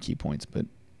bunch of key points. But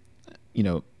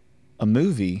a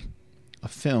movie, a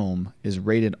film is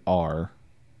rated R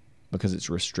because it's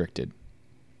restricted,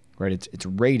 right? It's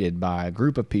rated by a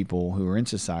group of people who are in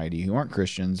society who aren't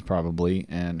Christians probably,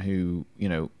 and who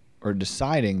are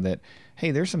deciding that,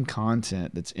 hey, there's some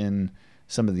content that's in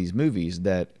some of these movies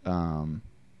that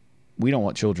we don't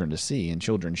want children to see, and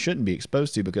children shouldn't be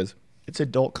exposed to because it's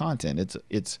adult content.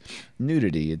 It's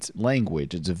nudity, it's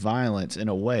language, it's violence in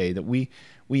a way that we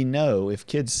know if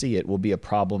kids see it will be a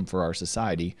problem for our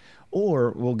society,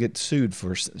 or we'll get sued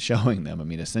for showing them. I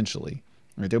mean, essentially,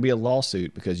 or there'll be a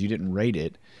lawsuit because you didn't rate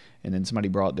it, and then somebody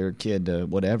brought their kid to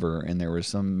whatever, and there was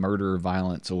some murder,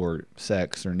 violence, or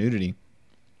sex, or nudity,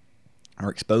 or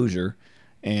exposure,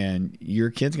 and your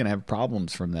kid's going to have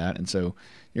problems from that. And so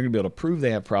you're going to be able to prove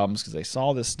they have problems because they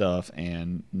saw this stuff,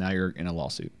 and now you're in a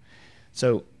lawsuit.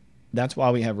 So that's why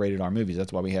we have rated R movies.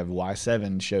 That's why we have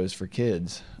Y7 shows for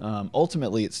kids.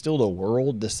 Ultimately, it's still the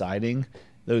world deciding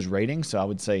those ratings. So I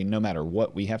would say no matter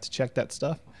what, we have to check that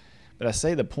stuff. But I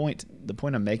say the point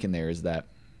I'm making there is that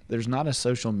there's not a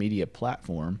social media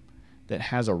platform that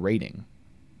has a rating.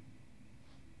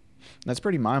 That's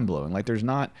pretty mind-blowing. Like it's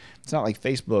not like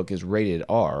Facebook is rated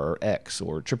R or X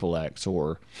or XXX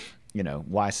or,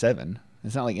 Y7.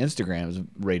 It's not like Instagram is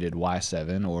rated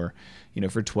Y7 or,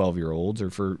 for 12-year-olds or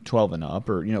for 12 and up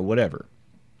or, whatever.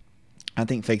 I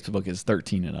think Facebook is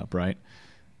 13 and up, right?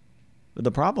 But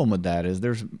the problem with that is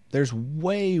there's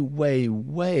way, way,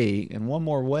 way, and one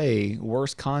more way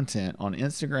worse content on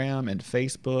Instagram and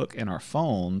Facebook and our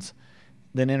phones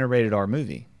than in a rated R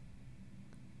movie.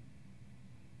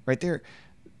 Right there,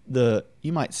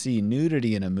 you might see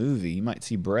nudity in a movie, you might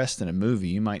see breast in a movie,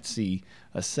 you might see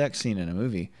a sex scene in a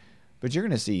movie, but you're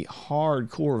going to see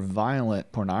hardcore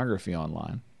violent pornography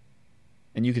online.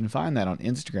 And you can find that on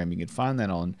Instagram. You can find that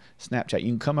on Snapchat.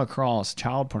 You can come across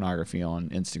child pornography on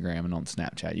Instagram and on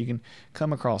Snapchat. You can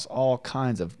come across all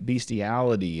kinds of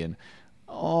bestiality and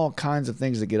all kinds of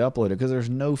things that get uploaded because there's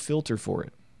no filter for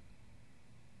it.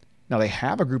 Now, they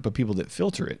have a group of people that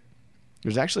filter it.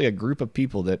 There's actually a group of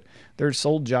people that their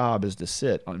sole job is to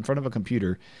sit in front of a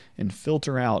computer and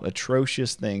filter out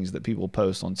atrocious things that people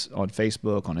post on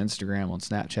Facebook, on Instagram, on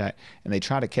Snapchat, and they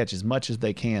try to catch as much as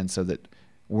they can so that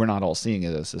we're not all seeing it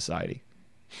as a society.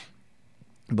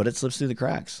 But it slips through the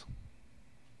cracks.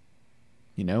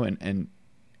 And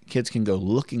kids can go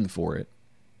looking for it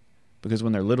because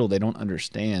when they're little, they don't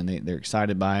understand. They're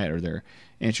excited by it or they're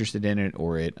interested in it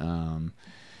or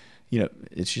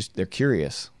it's just they're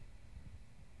curious.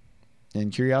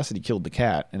 And curiosity killed the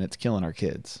cat, and it's killing our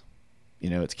kids.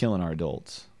 It's killing our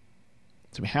adults.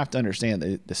 So we have to understand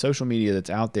that the social media that's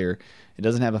out there, it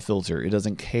doesn't have a filter. It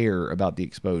doesn't care about the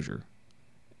exposure,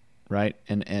 right?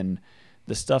 And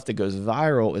the stuff that goes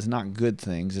viral is not good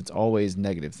things. It's always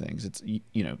negative things. It's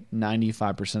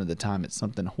 95% of the time it's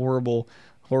something horrible,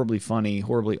 horribly funny,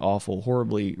 horribly awful,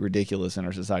 horribly ridiculous in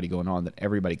our society going on that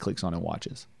everybody clicks on and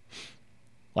watches.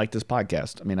 Like this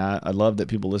podcast. I mean, I love that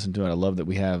people listen to it. I love that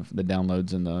we have the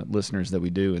downloads and the listeners that we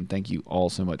do. And thank you all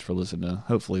so much for listening to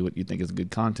hopefully what you think is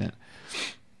good content.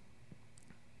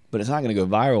 But it's not going to go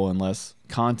viral unless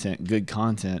good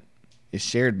content is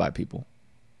shared by people.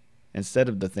 Instead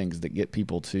of the things that get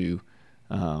people to,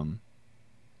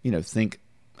 think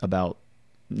about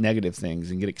negative things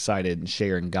and get excited and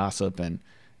share and gossip and,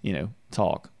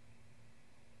 talk.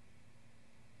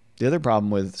 The other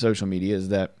problem with social media is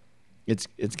that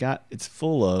it's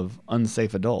full of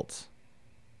unsafe adults.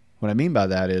 What I mean by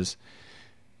that is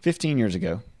 15 years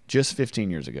ago, just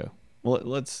 15 years ago. Well,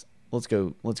 let's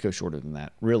go shorter than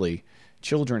that. Really,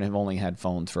 children have only had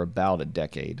phones for about a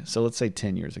decade. So let's say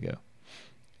 10 years ago.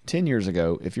 10 years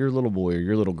ago, if your little boy or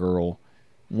your little girl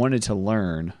wanted to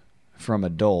learn from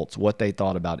adults what they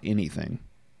thought about anything,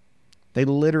 they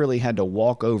literally had to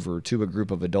walk over to a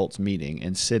group of adults meeting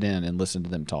and sit in and listen to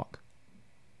them talk.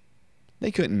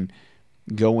 They couldn't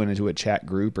go into a chat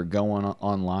group or go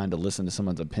online to listen to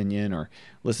someone's opinion or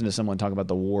listen to someone talk about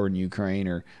the war in Ukraine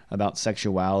or about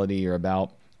sexuality or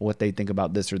about what they think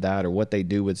about this or that or what they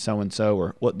do with so-and-so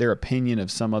or what their opinion of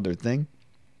some other thing.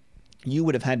 You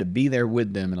would have had to be there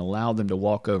with them and allow them to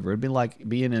walk over. It'd be like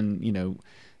being in,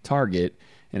 Target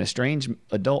and a strange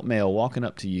adult male walking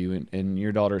up to you and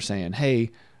your daughter saying,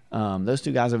 hey, those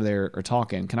two guys over there are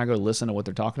talking. Can I go listen to what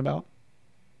they're talking about?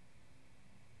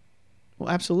 Well,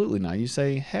 absolutely not. You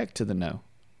say heck to the no.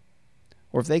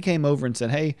 Or if they came over and said,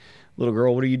 hey, little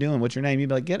girl, what are you doing? What's your name? You'd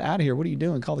be like, get out of here. What are you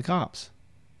doing? Call the cops.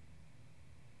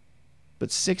 But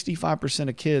 65%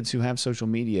 of kids who have social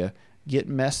media get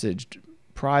messaged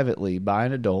privately by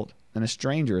an adult and a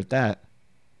stranger at that,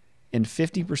 and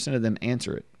 50% of them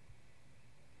answer it.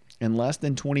 And less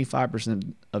than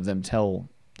 25% of them tell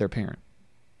their parent.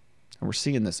 And we're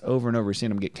seeing this over and over. We're seeing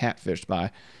them get catfished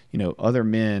by, other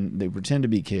men. They pretend to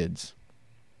be kids.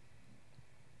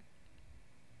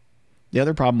 The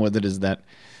other problem with it is that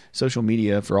social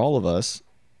media for all of us,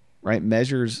 right,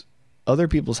 measures other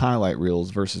people's highlight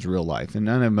reels versus real life. And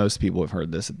I know most people have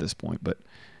heard this at this point, but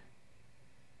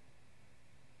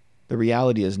the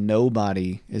reality is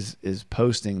nobody is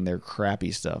posting their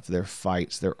crappy stuff, their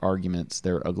fights, their arguments,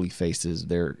 their ugly faces,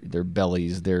 their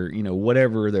bellies, their,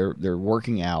 whatever they're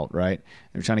working out, right?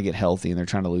 They're trying to get healthy and they're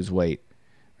trying to lose weight.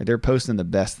 Right? They're posting the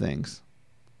best things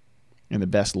and the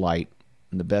best light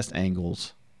and the best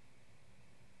angles.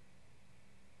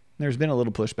 There's been a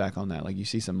little pushback on that. Like you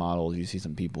see some models, you see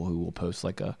some people who will post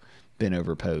like a bent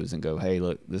over pose and go, hey,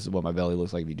 look, this is what my belly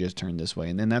looks like if you just turn this way.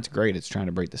 And then that's great. It's trying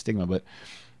to break the stigma, but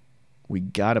we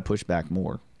got to push back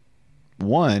more.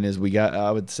 One is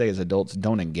I would say as adults,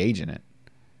 don't engage in it.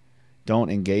 Don't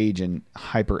engage in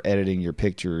hyper editing your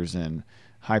pictures and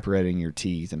hyper editing your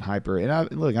teeth and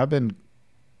I've been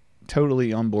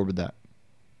totally on board with that.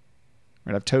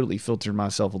 Right? I've totally filtered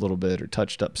myself a little bit or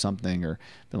touched up something or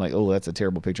been like, oh, that's a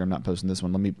terrible picture. I'm not posting this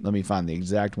one. Let me find the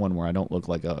exact one where I don't look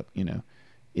like a,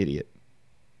 idiot.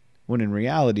 When in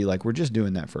reality, like we're just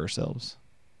doing that for ourselves.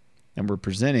 And we're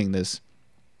presenting this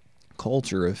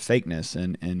culture of fakeness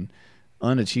and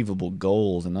unachievable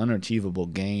goals and unachievable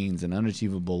gains and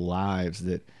unachievable lives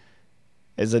that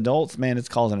as adults, man, it's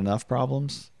causing enough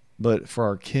problems. But for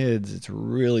our kids, it's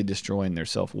really destroying their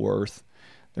self-worth,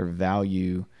 their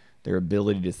value, their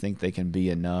ability to think they can be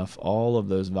enough. All of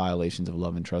those violations of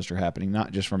love and trust are happening,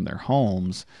 not just from their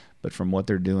homes, but from what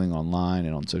they're doing online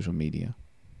and on social media.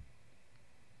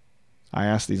 I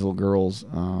asked these little girls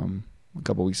a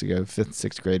couple weeks ago, 5th,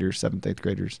 6th graders, 7th, 8th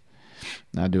graders,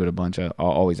 and I do it a bunch. I'll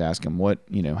always ask them,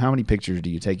 how many pictures do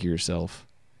you take of yourself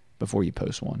before you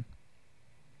post one?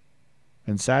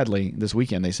 And sadly, this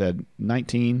weekend they said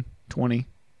 19, 20.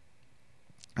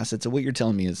 I said, so what you're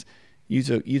telling me is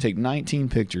you take 19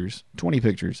 pictures, 20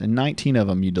 pictures, and 19 of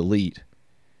them you delete.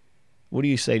 What do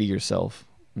you say to yourself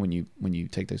when you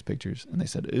take those pictures? And they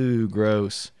said, ooh,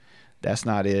 gross. That's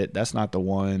not it. That's not the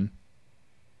one.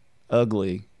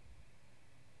 Ugly.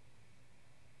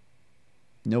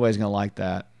 Nobody's going to like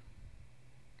that.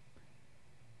 I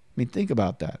mean, think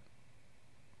about that.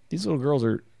 These little girls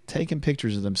are taking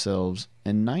pictures of themselves,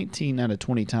 and 19 out of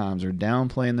 20 times are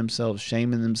downplaying themselves,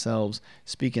 shaming themselves,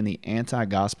 speaking the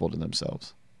anti-gospel to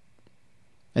themselves.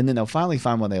 And then they'll finally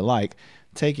find one they like,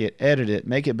 take it, edit it,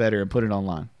 make it better, and put it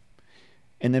online.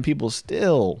 And then people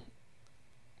still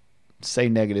say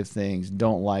negative things,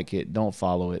 don't like it, don't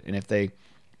follow it. And if they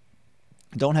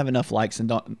don't have enough likes and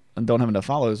don't have enough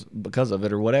follows because of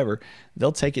it or whatever,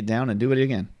 they'll take it down and do it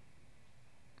again.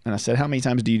 And I said, how many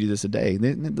times do you do this a day?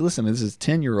 Listen, this is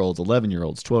 10-year-olds,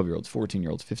 11-year-olds, 12-year-olds,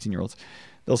 14-year-olds, 15-year-olds.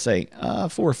 They'll say,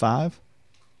 4 or 5.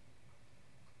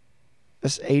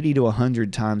 That's 80 to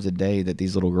 100 times a day that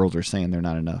these little girls are saying they're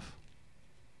not enough.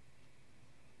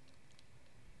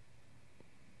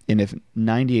 And if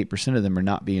 98% of them are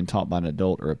not being taught by an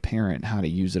adult or a parent how to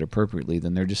use it appropriately,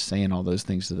 then they're just saying all those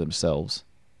things to themselves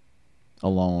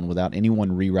alone without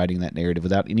anyone rewriting that narrative,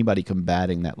 without anybody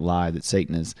combating that lie that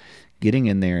Satan is getting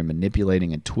in there and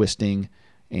manipulating and twisting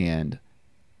and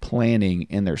planning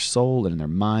in their soul and in their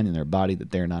mind and their body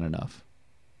that they're not enough.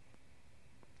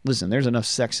 Listen, there's enough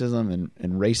sexism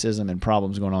and racism and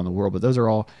problems going on in the world, but those are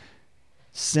all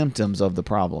symptoms of the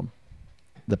problem.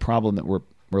 The problem that we're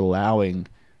allowing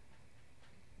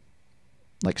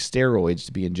like steroids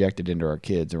to be injected into our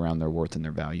kids around their worth and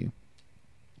their value.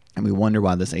 And we wonder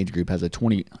why this age group has a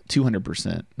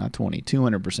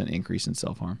 200% increase in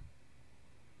self-harm.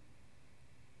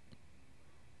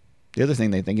 The other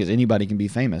thing they think is anybody can be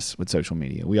famous with social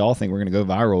media. We all think we're going to go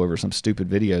viral over some stupid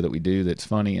video that we do that's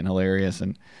funny and hilarious,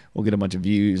 and we'll get a bunch of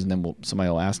views, and then somebody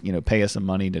will ask, pay us some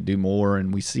money to do more,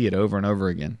 and we see it over and over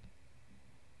again.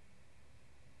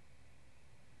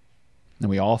 And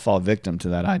we all fall victim to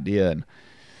that idea, and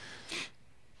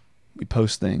we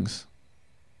post things.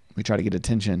 We try to get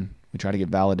attention. We try to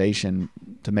get validation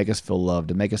to make us feel loved,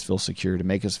 to make us feel secure, to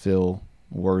make us feel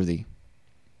worthy.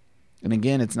 And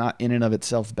again, it's not in and of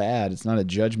itself bad. It's not a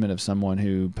judgment of someone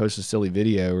who posts a silly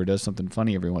video or does something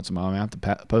funny every once in a while. I have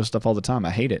to post stuff all the time. I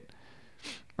hate it.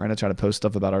 Right? I try to post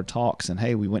stuff about our talks and,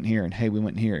 hey, we went here, and hey, we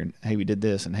went here, and hey, we did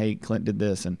this, and hey, Clint did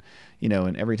this, and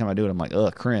and every time I do it, I'm like,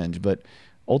 ugh, cringe. But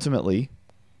ultimately,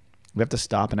 we have to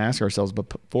stop and ask ourselves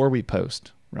before we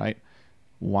post, right?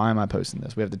 Why am I posting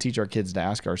this? We have to teach our kids to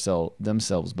ask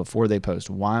themselves before they post,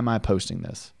 why am I posting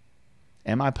this?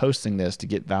 Am I posting this to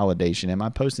get validation? Am I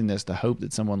posting this to hope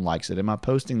that someone likes it? Am I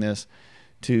posting this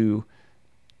to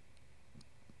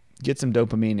get some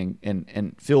dopamine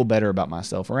and feel better about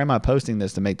myself? Or am I posting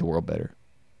this to make the world better?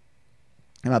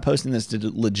 Am I posting this to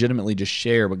legitimately just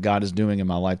share what God is doing in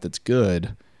my life that's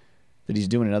good, that he's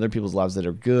doing in other people's lives that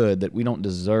are good, that we don't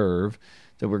deserve,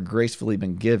 that we're gracefully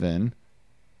been given,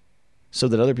 so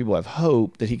that other people have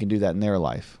hope that he can do that in their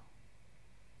life.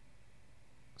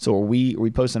 So are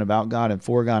we posting about God and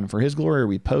for God and for his glory, or are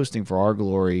we posting for our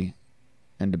glory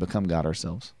and to become God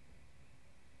ourselves?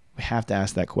 We have to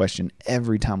ask that question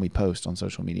every time we post on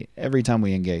social media, every time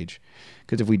we engage.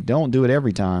 Because if we don't do it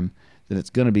every time, then it's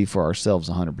going to be for ourselves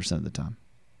 100% of the time.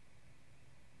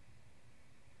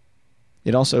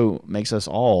 It also makes us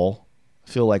all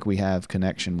feel like we have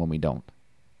connection when we don't.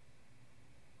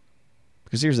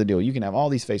 Because here's the deal. You can have all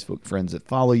these Facebook friends that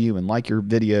follow you and like your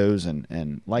videos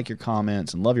and like your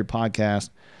comments and love your podcast.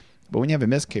 But when you have a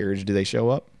miscarriage, do they show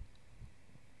up?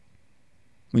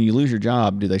 When you lose your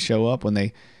job, do they show up?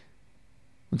 When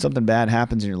something bad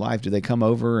happens in your life, do they come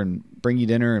over and bring you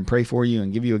dinner and pray for you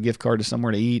and give you a gift card to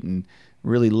somewhere to eat and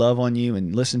really love on you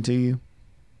and listen to you?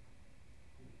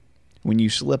 When you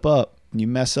slip up, when you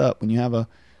mess up, when you have a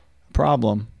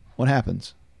problem, what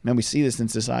happens? Man, we see this in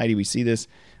society. We see this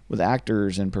with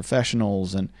actors and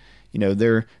professionals, and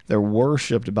they're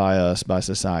worshipped by us, by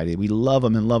society. We love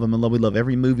them and love them and love. We love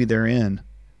every movie they're in.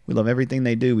 We love everything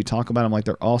they do. We talk about them like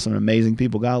they're awesome and amazing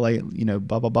people. God, like,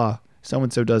 blah blah blah. So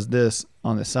and so does this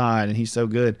on the side, and he's so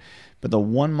good. But the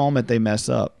one moment they mess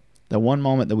up, the one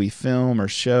moment that we film or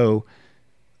show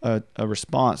a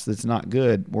response that's not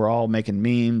good, we're all making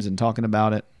memes and talking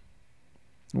about it.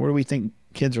 Where do we think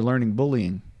kids are learning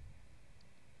bullying?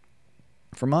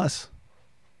 From us.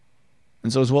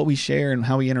 And so is what we share and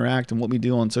how we interact and what we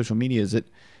do on social media, is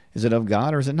it of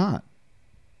God or is it not?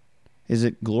 Is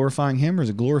it glorifying him, or is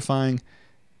it glorifying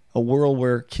a world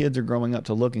where kids are growing up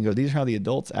to look and go, these are how the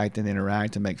adults act and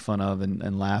interact and make fun of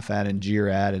and laugh at and jeer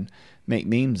at and make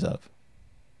memes of?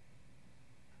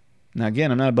 Now,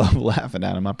 again, I'm not above laughing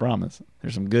at them, I promise.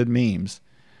 There's some good memes.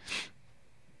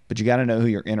 But you got to know who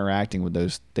you're interacting with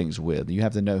those things with. You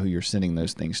have to know who you're sending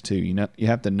those things to. You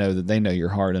have to know that they know your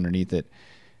heart underneath it.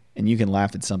 And you can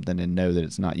laugh at something and know that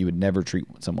it's not. You would never treat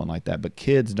someone like that. But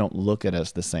kids don't look at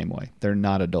us the same way. They're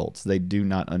not adults. They do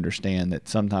not understand that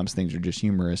sometimes things are just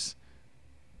humorous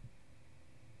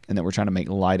and that we're trying to make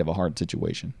light of a hard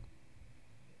situation.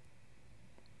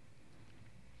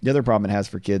 The other problem it has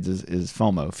for kids is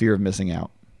FOMO, fear of missing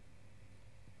out.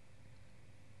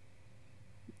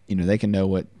 They can know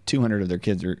what 200 of their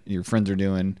kids your friends are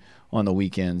doing on the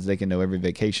weekends. They can know every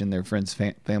vacation their friends'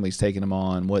 family's taking them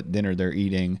on, what dinner they're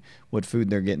eating, what food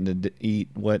they're getting to eat,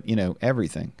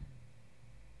 everything.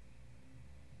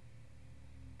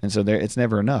 And so it's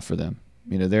never enough for them.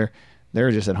 They're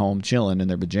just at home chilling in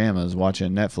their pajamas,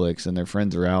 watching Netflix, and their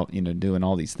friends are out, doing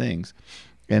all these things.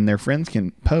 And their friends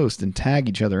can post and tag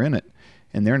each other in it,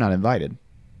 and they're not invited.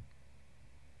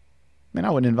 Man, I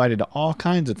was invited to all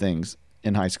kinds of things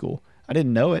in high school. I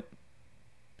didn't know it.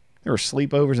 There were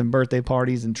sleepovers and birthday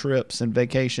parties and trips and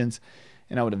vacations,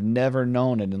 and I would have never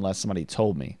known it unless somebody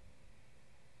told me.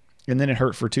 And then it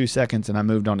hurt for 2 seconds, and I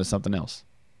moved on to something else.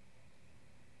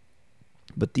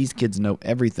 But these kids know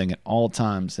everything at all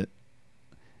times.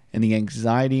 And the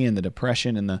anxiety and the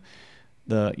depression and the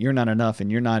you're not enough and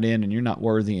you're not in and you're not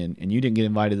worthy and you didn't get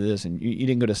invited to this and you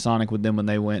didn't go to Sonic with them when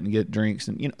they went and get drinks,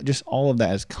 and just all of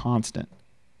that is constant.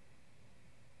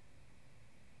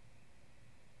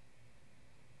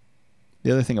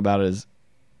 The other thing about it is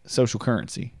social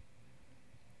currency,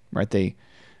 right? They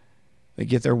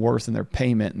get their worth and their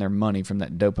payment and their money from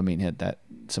that dopamine hit, that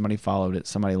somebody followed it,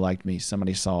 somebody liked me,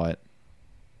 somebody saw it.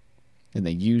 And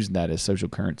they use that as social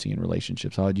currency in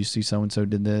relationships. Oh, did you see so-and-so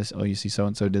did this? Oh, you see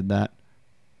so-and-so did that?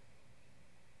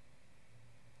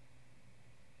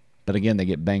 But again, they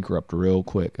get bankrupt real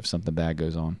quick if something bad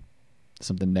goes on.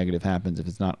 Something negative happens. If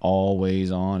it's not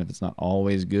always on, if it's not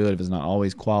always good, if it's not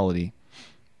always quality,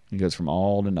 it goes from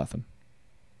all to nothing.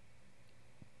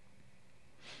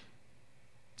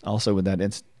 Also, with that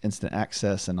instant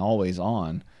access and always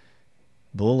on,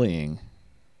 bullying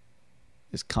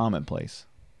is commonplace.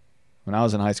 When I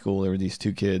was in high school, there were these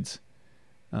two kids.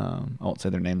 I won't say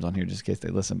their names on here just in case they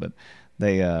listen, but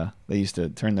they used to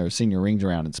turn their senior rings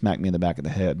around and smack me in the back of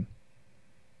the head.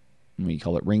 And we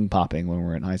call it ring popping when we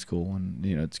were in high school, and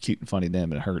it's cute and funny then,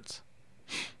 but it hurts.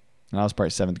 And I was probably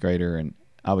 7th grader, and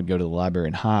I would go to the library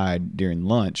and hide during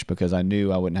lunch because I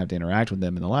knew I wouldn't have to interact with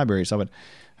them in the library. So I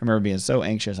remember being so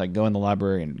anxious. I'd go in the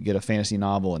library and get a fantasy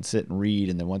novel and sit and read,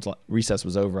 and then once recess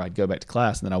was over, I'd go back to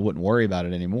class, and then I wouldn't worry about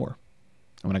it anymore.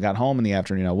 And when I got home in the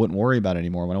afternoon, I wouldn't worry about it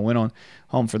anymore. When I went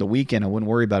home for the weekend, I wouldn't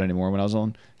worry about it anymore. When I was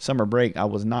on summer break, I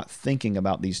was not thinking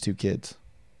about these two kids.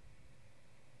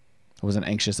 I wasn't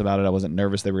anxious about it. I wasn't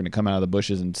nervous they were going to come out of the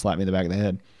bushes and slap me in the back of the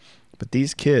head. But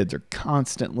these kids are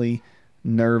constantly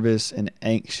nervous and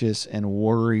anxious and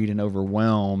worried and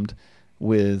overwhelmed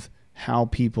with how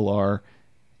people are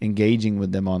engaging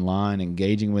with them online,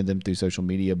 engaging with them through social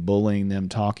media, bullying them,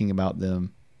 talking about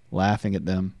them, laughing at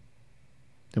them.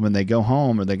 And when they go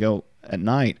home or they go at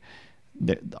night,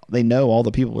 they know all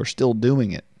the people are still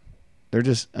doing it. They're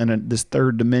just in this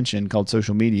third dimension called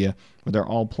social media where they're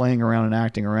all playing around and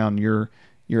acting around your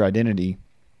identity,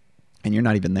 and you're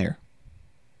not even there.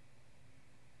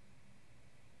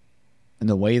 And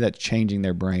the way that's changing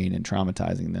their brain and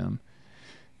traumatizing them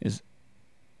is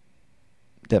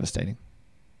devastating.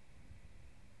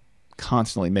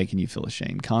 Constantly making you feel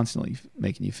ashamed, constantly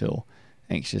making you feel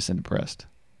anxious and depressed.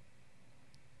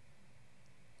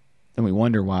 Then we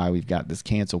wonder why we've got this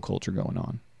cancel culture going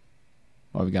on,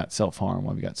 why we've got self-harm,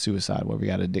 why we've got suicide, why we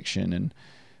got addiction, and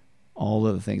all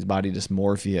of the things, body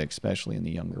dysmorphia, especially in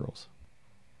the young girls.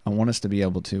 I want us to be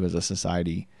able to, as a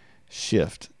society,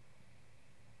 shift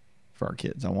for our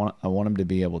kids. I want them to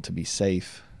be able to be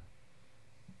safe.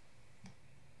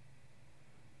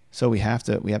 So we have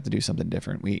to do something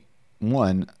different. I'm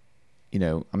going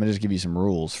to just give you some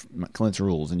rules, Clint's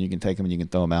rules, and you can take them and you can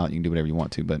throw them out. You can do whatever you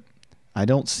want to, but I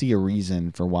don't see a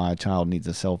reason for why a child needs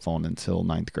a cell phone until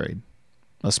 9th grade.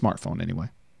 A smartphone anyway.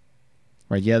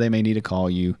 Right? Yeah, they may need to call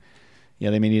you.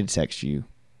 Yeah, they may need to text you.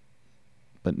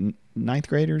 But 9th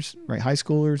graders, right? High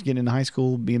schoolers getting into high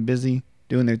school, being busy,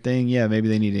 doing their thing. Yeah, maybe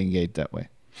they need to engage that way.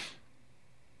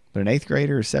 But an 8th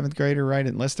grader or 7th grader, right?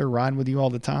 Unless they're riding with you all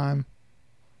the time,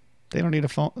 they don't need a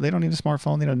phone. They don't need a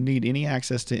smartphone. They don't need any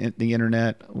access to the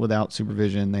internet without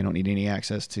supervision. They don't need any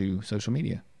access to social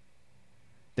media.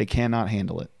 They cannot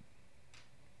handle it.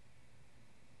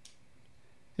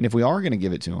 And if we are going to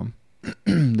give it to them,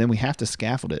 then we have to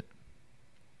scaffold it.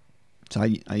 So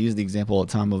I use the example all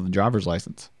the time of the driver's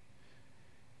license,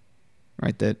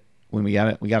 right? That when we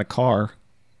got a car,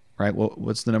 right?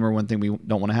 What's the number one thing we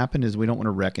don't want to happen is we don't want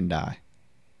to wreck and die,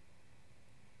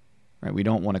 right? We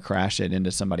don't want to crash it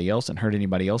into somebody else and hurt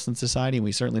anybody else in society. And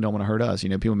we certainly don't want to hurt us.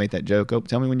 People make that joke. Oh,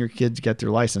 tell me when your kids get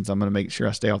their license. I'm going to make sure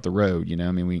I stay off the road.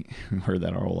 We've heard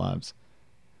that our whole lives.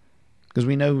 Because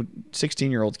we know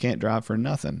 16-year-olds can't drive for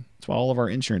nothing. That's why all of our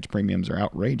insurance premiums are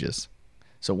outrageous.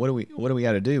 So what do we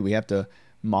got to do? We have to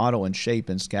model and shape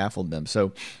and scaffold them.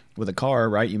 So with a car,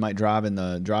 right, you might drive in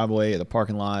the driveway at the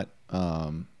parking lot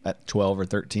at 12 or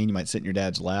 13. You might sit in your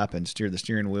dad's lap and steer the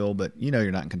steering wheel, but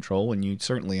you're not in control and you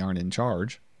certainly aren't in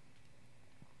charge.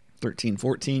 13,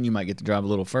 14, you might get to drive a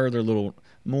little further, a little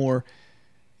more.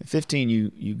 At 15,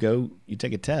 you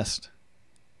take a test.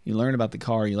 You learn about the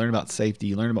car, you learn about safety,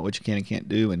 you learn about what you can and can't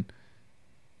do, and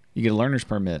you get a learner's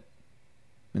permit.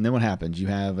 And then what happens? You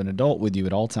have an adult with you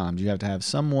at all times. You have to have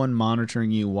someone monitoring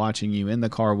you, watching you in the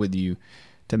car with you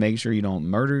to make sure you don't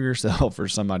murder yourself or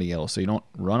somebody else, so you don't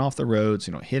run off the road, so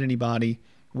you don't hit anybody.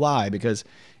 Why? Because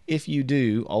if you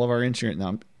do, all of our insurance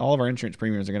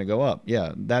premiums are going to go up.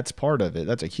 Yeah, that's part of it.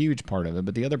 That's a huge part of it.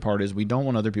 But the other part is we don't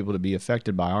want other people to be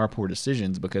affected by our poor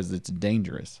decisions because it's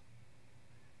dangerous.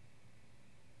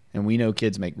 And we know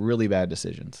kids make really bad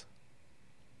decisions.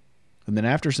 And then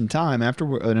after some time,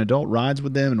 after an adult rides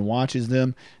with them and watches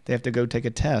them, they have to go take a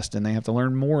test and they have to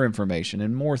learn more information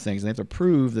and more things. And they have to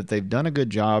prove that they've done a good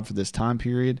job for this time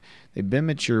period. They've been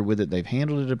mature with it. They've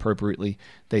handled it appropriately.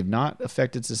 They've not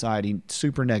affected society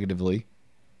super negatively.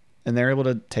 And they're able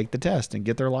to take the test and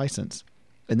get their license.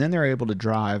 And then they're able to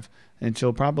drive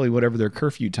until probably whatever their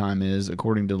curfew time is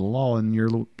according to the law in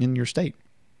your state.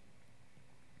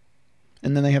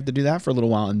 And then they have to do that for a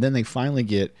little while, and then they finally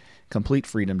get complete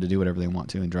freedom to do whatever they want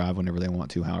to and drive whenever they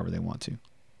want to, however they want to.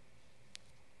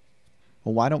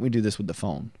 Well, why don't we do this with the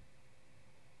phone?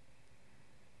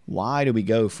 Why do we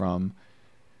go from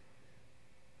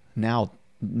now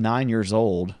 9 years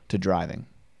old to driving?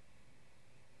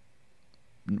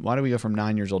 Why do we go from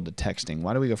 9 years old to texting?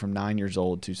 Why do we go from 9 years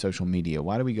old to social media?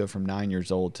 Why do we go from 9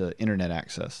 years old to internet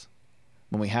access?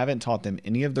 When we haven't taught them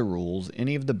any of the rules,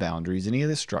 any of the boundaries, any of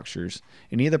the structures,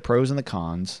 any of the pros and the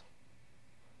cons,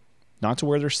 not to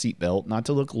wear their seatbelt, not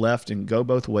to look left and go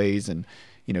both ways, and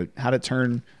how to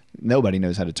turn. Nobody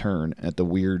knows how to turn at the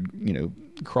weird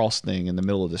cross thing in the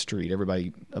middle of the street.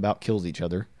 Everybody about kills each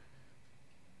other.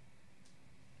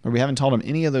 Or we haven't taught them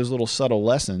any of those little subtle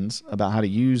lessons about how to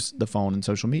use the phone and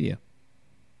social media.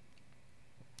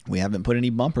 We haven't put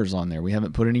any bumpers on there. We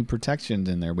haven't put any protections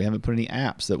in there. We haven't put any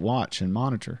apps that watch and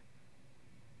monitor.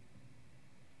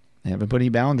 They haven't put any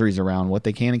boundaries around what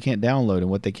they can and can't download and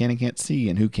what they can and can't see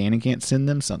and who can and can't send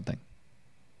them something.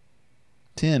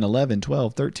 10, 11,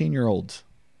 12, 13-year-olds.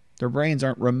 Their brains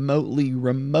aren't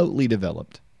remotely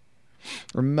developed,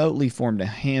 remotely formed to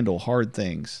handle hard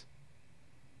things.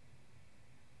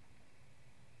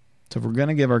 So if we're going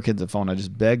to give our kids a phone, I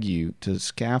just beg you to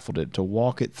scaffold it, to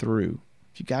walk it through.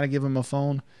 If you got to give them a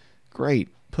phone, Great.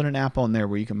 Put an app on there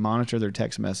where you can monitor their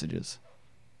text messages,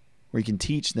 where you can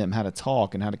teach them how to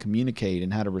talk and how to communicate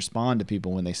and how to respond to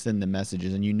people when they send them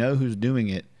messages, and you know who's doing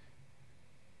it,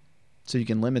 so you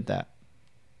can limit that.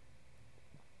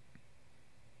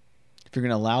 If you're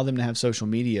going to allow them to have social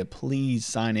media, please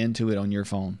sign into it on your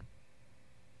phone.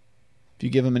 If you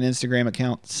give them an Instagram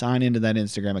account, sign into that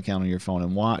Instagram account on your phone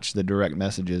and watch the direct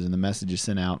messages and the messages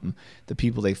sent out and the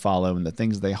people they follow and the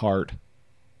things they heart.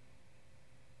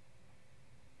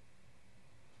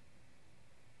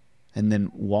 And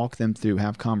then walk them through,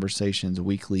 have conversations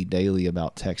weekly, daily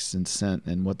about texts and sent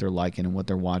and what they're liking and what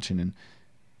they're watching, and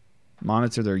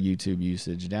monitor their YouTube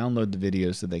usage. Download the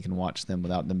videos so they can watch them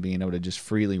without them being able to just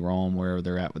freely roam wherever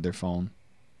they're at with their phone.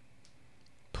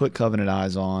 Put Covenant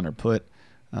Eyes on, or put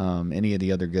any of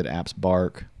the other good apps,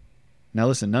 Bark. Now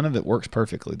listen, none of it works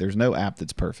perfectly. There's no app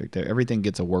that's perfect. Everything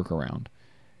gets a workaround.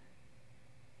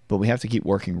 But we have to keep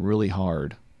working really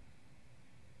hard.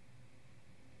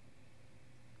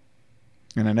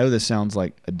 And I know this sounds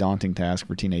like a daunting task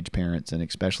for teenage parents, and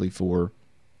especially for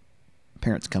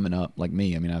parents coming up like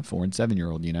me. I mean, I have a 4 and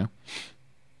 7-year-old, you know.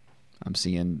 I'm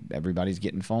seeing everybody's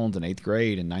getting phones in 8th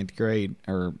grade and 9th grade,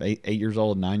 or 8 years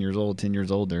old, 9 years old, 10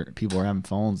 years old. People are having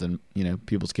phones, and, you know,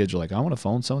 people's kids are like, I want a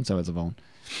phone. So-and-so has a phone.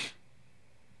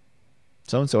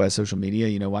 So-and-so has social media.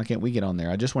 You know, why can't we get on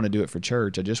there? I just want to do it for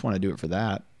church. I just want to do it for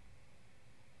that.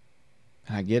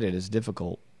 And I get it. It's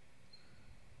difficult.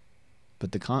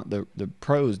 But the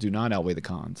pros do not outweigh the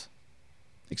cons,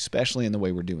 especially in the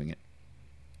way we're doing it.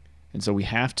 And so we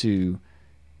have to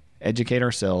educate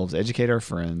ourselves, educate our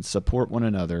friends, support one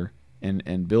another,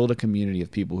 and build a community of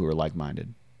people who are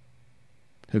like-minded,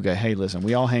 who go, hey, listen,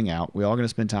 we all hang out. We're all going to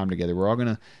spend time together. We're all going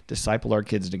to disciple our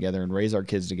kids together and raise our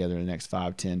kids together in the next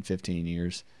 5, 10, 15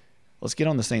 years. Let's get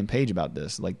on the same page about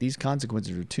this. Like, these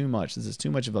consequences are too much. This is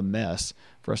too much of a mess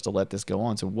for us to let this go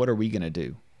on. So what are we going to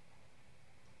do?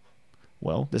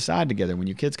 Well, decide together. When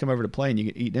your kids come over to play and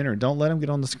you eat dinner, don't let them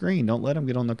get on the screen. Don't let them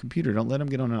get on the computer. Don't let them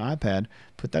get on an iPad.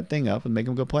 Put that thing up and make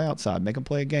them go play outside. Make them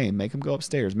play a game. Make them go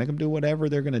upstairs. Make them do whatever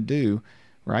they're going to do,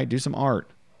 right? Do some art.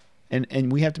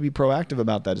 And we have to be proactive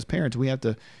about that as parents. We have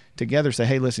to together say,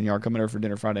 hey, listen, y'all are coming over for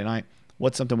dinner Friday night.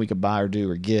 What's something we could buy or do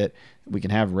or get we can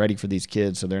have ready for these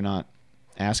kids so they're not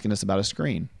asking us about a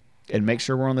screen? And make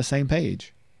sure we're on the same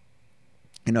page.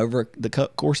 And over the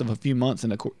course of a few months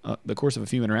and the course of a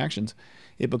few interactions,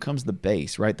 it becomes the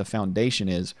base, right? The foundation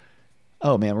is,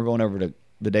 oh, man, we're going over to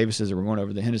the Davises, or we're going over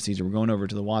to the Hennessy's, or we're going over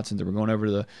to the Watsons, or we're going over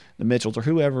to the Mitchells, or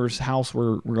whoever's house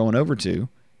we're going over to.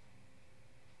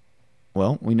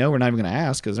 Well, we know we're not even going to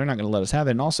ask because they're not going to let us have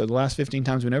it. And also, the last 15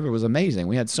 times we went over was amazing.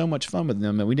 We had so much fun with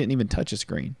them, and we didn't even touch a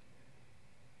screen.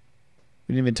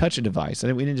 We didn't even touch a device.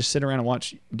 We didn't just sit around and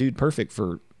watch Dude Perfect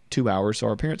for 2 hours so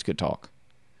our parents could talk.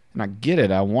 And I get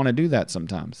it. I want to do that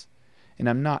sometimes. And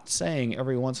I'm not saying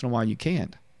every once in a while you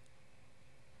can't.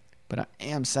 But I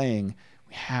am saying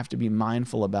we have to be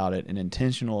mindful about it and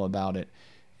intentional about it.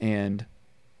 And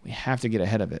we have to get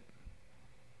ahead of it.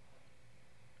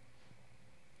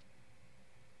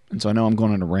 And so I know I'm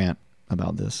going on a rant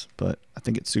about this, but I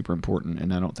think it's super important.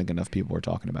 And I don't think enough people are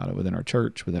talking about it within our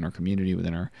church, within our community,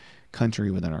 within our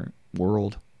country, within our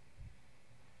world.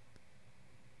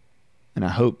 And I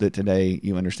hope that today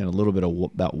you understand a little bit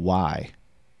about why.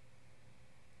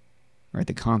 Right?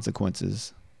 The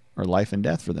consequences are life and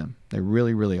death for them. They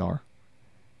really, really are.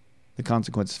 The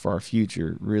consequences for our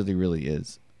future really, really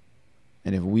is.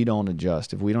 And if we don't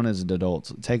adjust, if we don't as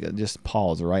adults, just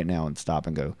pause right now and stop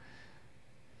and go,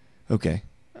 okay,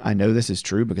 I know this is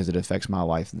true because it affects my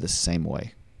life the same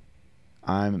way.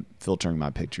 I'm filtering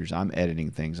my pictures. I'm editing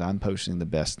things. I'm posting the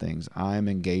best things. I'm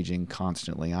engaging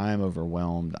constantly. I am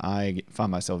overwhelmed. I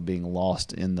find myself being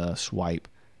lost in the swipe.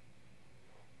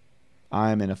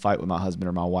 I'm in a fight with my husband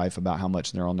or my wife about how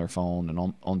much they're on their phone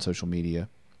and on social media.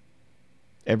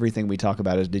 Everything we talk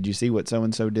about is, did you see what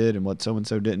so-and-so did and what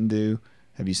so-and-so didn't do?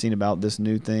 Have you seen about this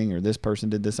new thing, or this person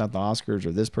did this at the Oscars,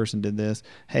 or this person did this?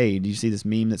 Hey, do you see this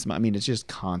meme it's just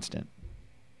constant.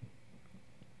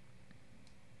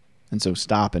 And so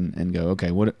stop and go,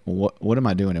 okay, what am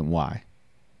I doing and why?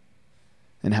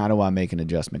 And how do I make an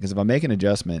adjustment? Because if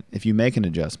you make an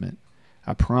adjustment,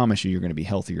 I promise you're going to be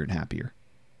healthier and happier.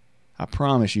 I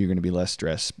promise you're going to be less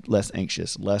stressed, less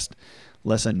anxious, less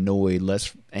annoyed,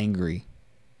 less angry.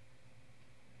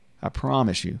 I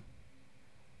promise you.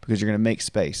 Because you're going to make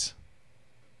space.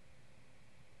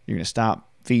 You're going to stop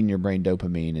feeding your brain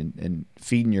dopamine and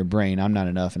feeding your brain, I'm not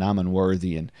enough and I'm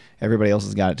unworthy and everybody else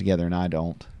has got it together and I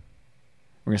don't.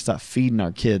 We're going to stop feeding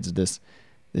our kids this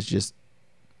just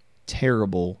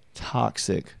terrible,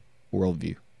 toxic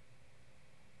worldview.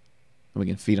 And we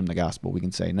can feed them the gospel. We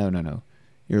can say, no.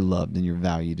 You're loved and you're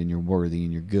valued and you're worthy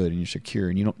and you're good and you're secure,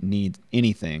 and you don't need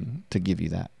anything to give you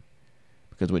that,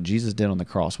 because what Jesus did on the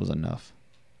cross was enough.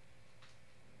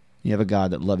 You have a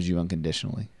God that loves you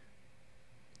unconditionally,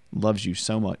 loves you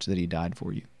so much that he died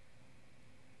for you.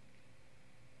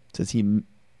 It says he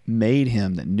made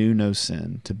him that knew no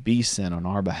sin to be sin on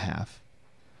our behalf,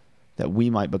 that we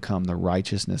might become the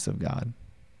righteousness of God.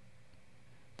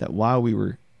 That while we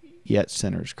were yet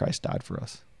sinners, Christ died for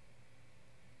us.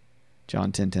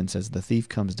 John 10:10 says, the thief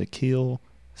comes to kill,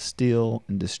 steal,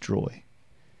 and destroy.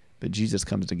 But Jesus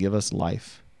comes to give us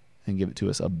life and give it to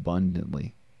us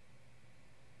abundantly.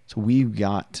 So we've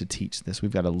got to teach this.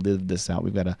 We've got to live this out.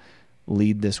 We've got to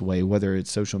lead this way, whether it's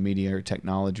social media or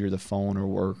technology or the phone or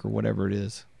work or whatever it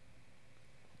is.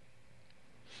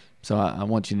 So I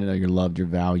want you to know you're loved, you're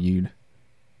valued.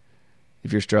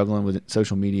 If you're struggling with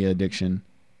social media addiction,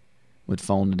 with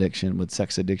phone addiction, with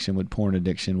sex addiction, with porn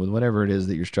addiction, with whatever it is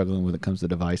that you're struggling with when it comes to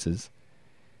devices,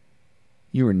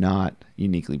 you are not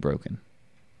uniquely broken.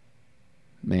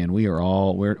 Man, we are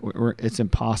all, it's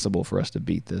impossible for us to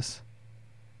beat this,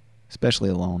 especially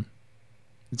alone.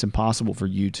 It's impossible for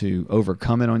you to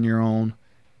overcome it on your own.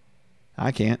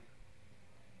 I can't.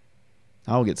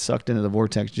 I'll get sucked into the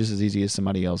vortex just as easy as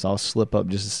somebody else. I'll slip up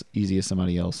just as easy as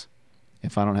somebody else.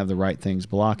 If I don't have the right things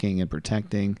blocking and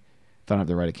protecting, if I don't have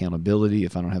the right accountability,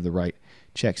 if I don't have the right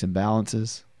checks and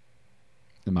balances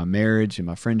in my marriage, in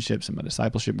my friendships, in my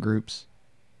discipleship groups.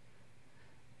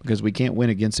 Because we can't win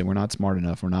against it. We're not smart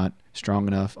enough. We're not strong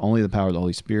enough. Only the power of the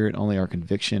Holy Spirit, only our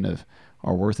conviction of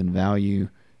our worth and value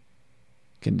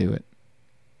can do it.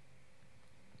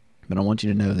 But I want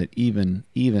you to know that even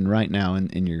right now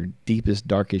in your deepest,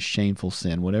 darkest, shameful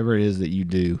sin, whatever it is that you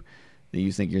do, that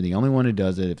you think you're the only one who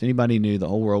does it, if anybody knew, the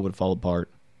whole world would fall apart.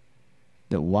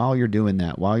 That while you're doing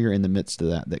that, while you're in the midst of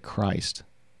that Christ,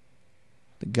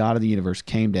 the God of the universe,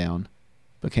 came down,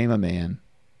 became a man,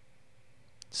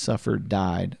 suffered,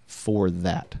 died for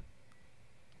that,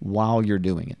 while you're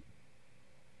doing it.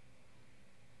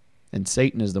 And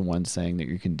Satan is the one saying that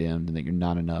you're condemned and that you're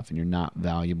not enough and you're not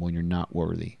valuable and you're not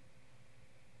worthy.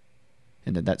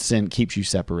 And that sin keeps you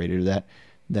separated, or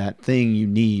that thing you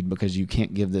need because you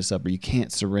can't give this up, or you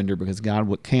can't surrender because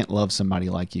God can't love somebody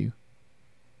like you.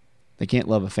 They can't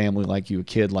love a family like you, a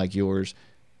kid like yours.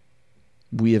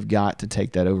 We have got to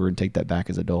take that over and take that back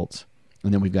as adults.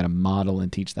 And then we've got to model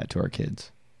and teach that to our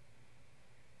kids.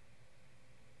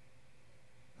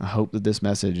 I hope that this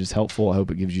message is helpful. I hope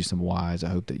it gives you some whys. I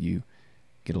hope that you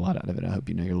get a lot out of it. I hope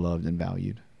you know you're loved and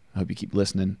valued. I hope you keep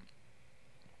listening.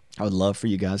 I would love for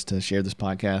you guys to share this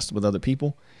podcast with other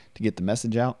people, to get the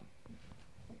message out,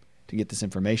 to get this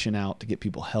information out, to get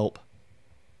people help.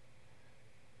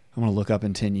 I want to look up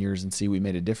in 10 years and see we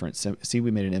made a difference, see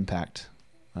we made an impact,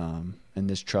 and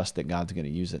this trust that God's going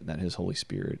to use it, and that his Holy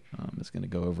Spirit is going to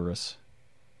go over us.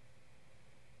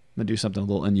 I'm going to do something a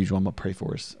little unusual. I'm going to pray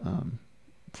for us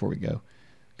before we go.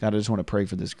 God, I just want to pray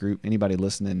for this group. Anybody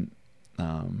listening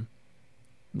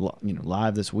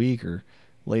live this week or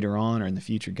later on or in the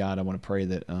future, God, I want to pray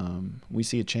that we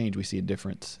see a change, we see a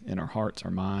difference in our hearts,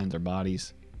 our minds, our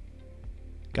bodies.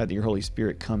 God, that your Holy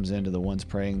Spirit comes into the ones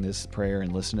praying this prayer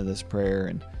and listen to this prayer,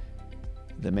 and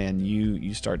that, man,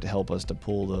 you start to help us to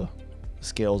pull the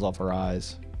scales off our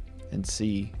eyes and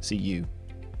see you.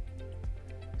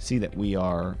 See that we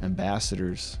are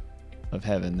ambassadors of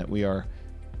heaven, that we are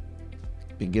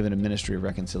been given a ministry of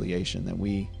reconciliation, that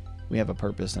we have a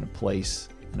purpose and a place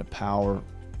and a power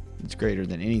that's greater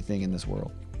than anything in this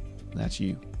world. And that's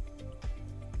you.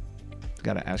 I've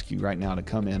got to ask you right now to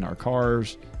come in our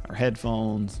cars, our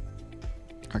headphones,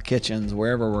 our kitchens,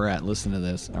 wherever we're at, listen to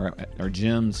this, our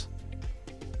gyms.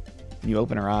 And you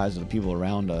open our eyes to the people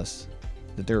around us,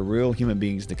 that they're real human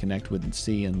beings to connect with and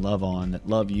see and love on, that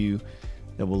love you,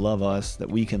 that will love us, that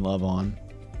we can love on.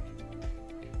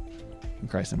 In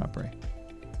Christ's name I pray.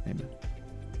 Amen.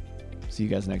 See you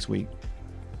guys next week.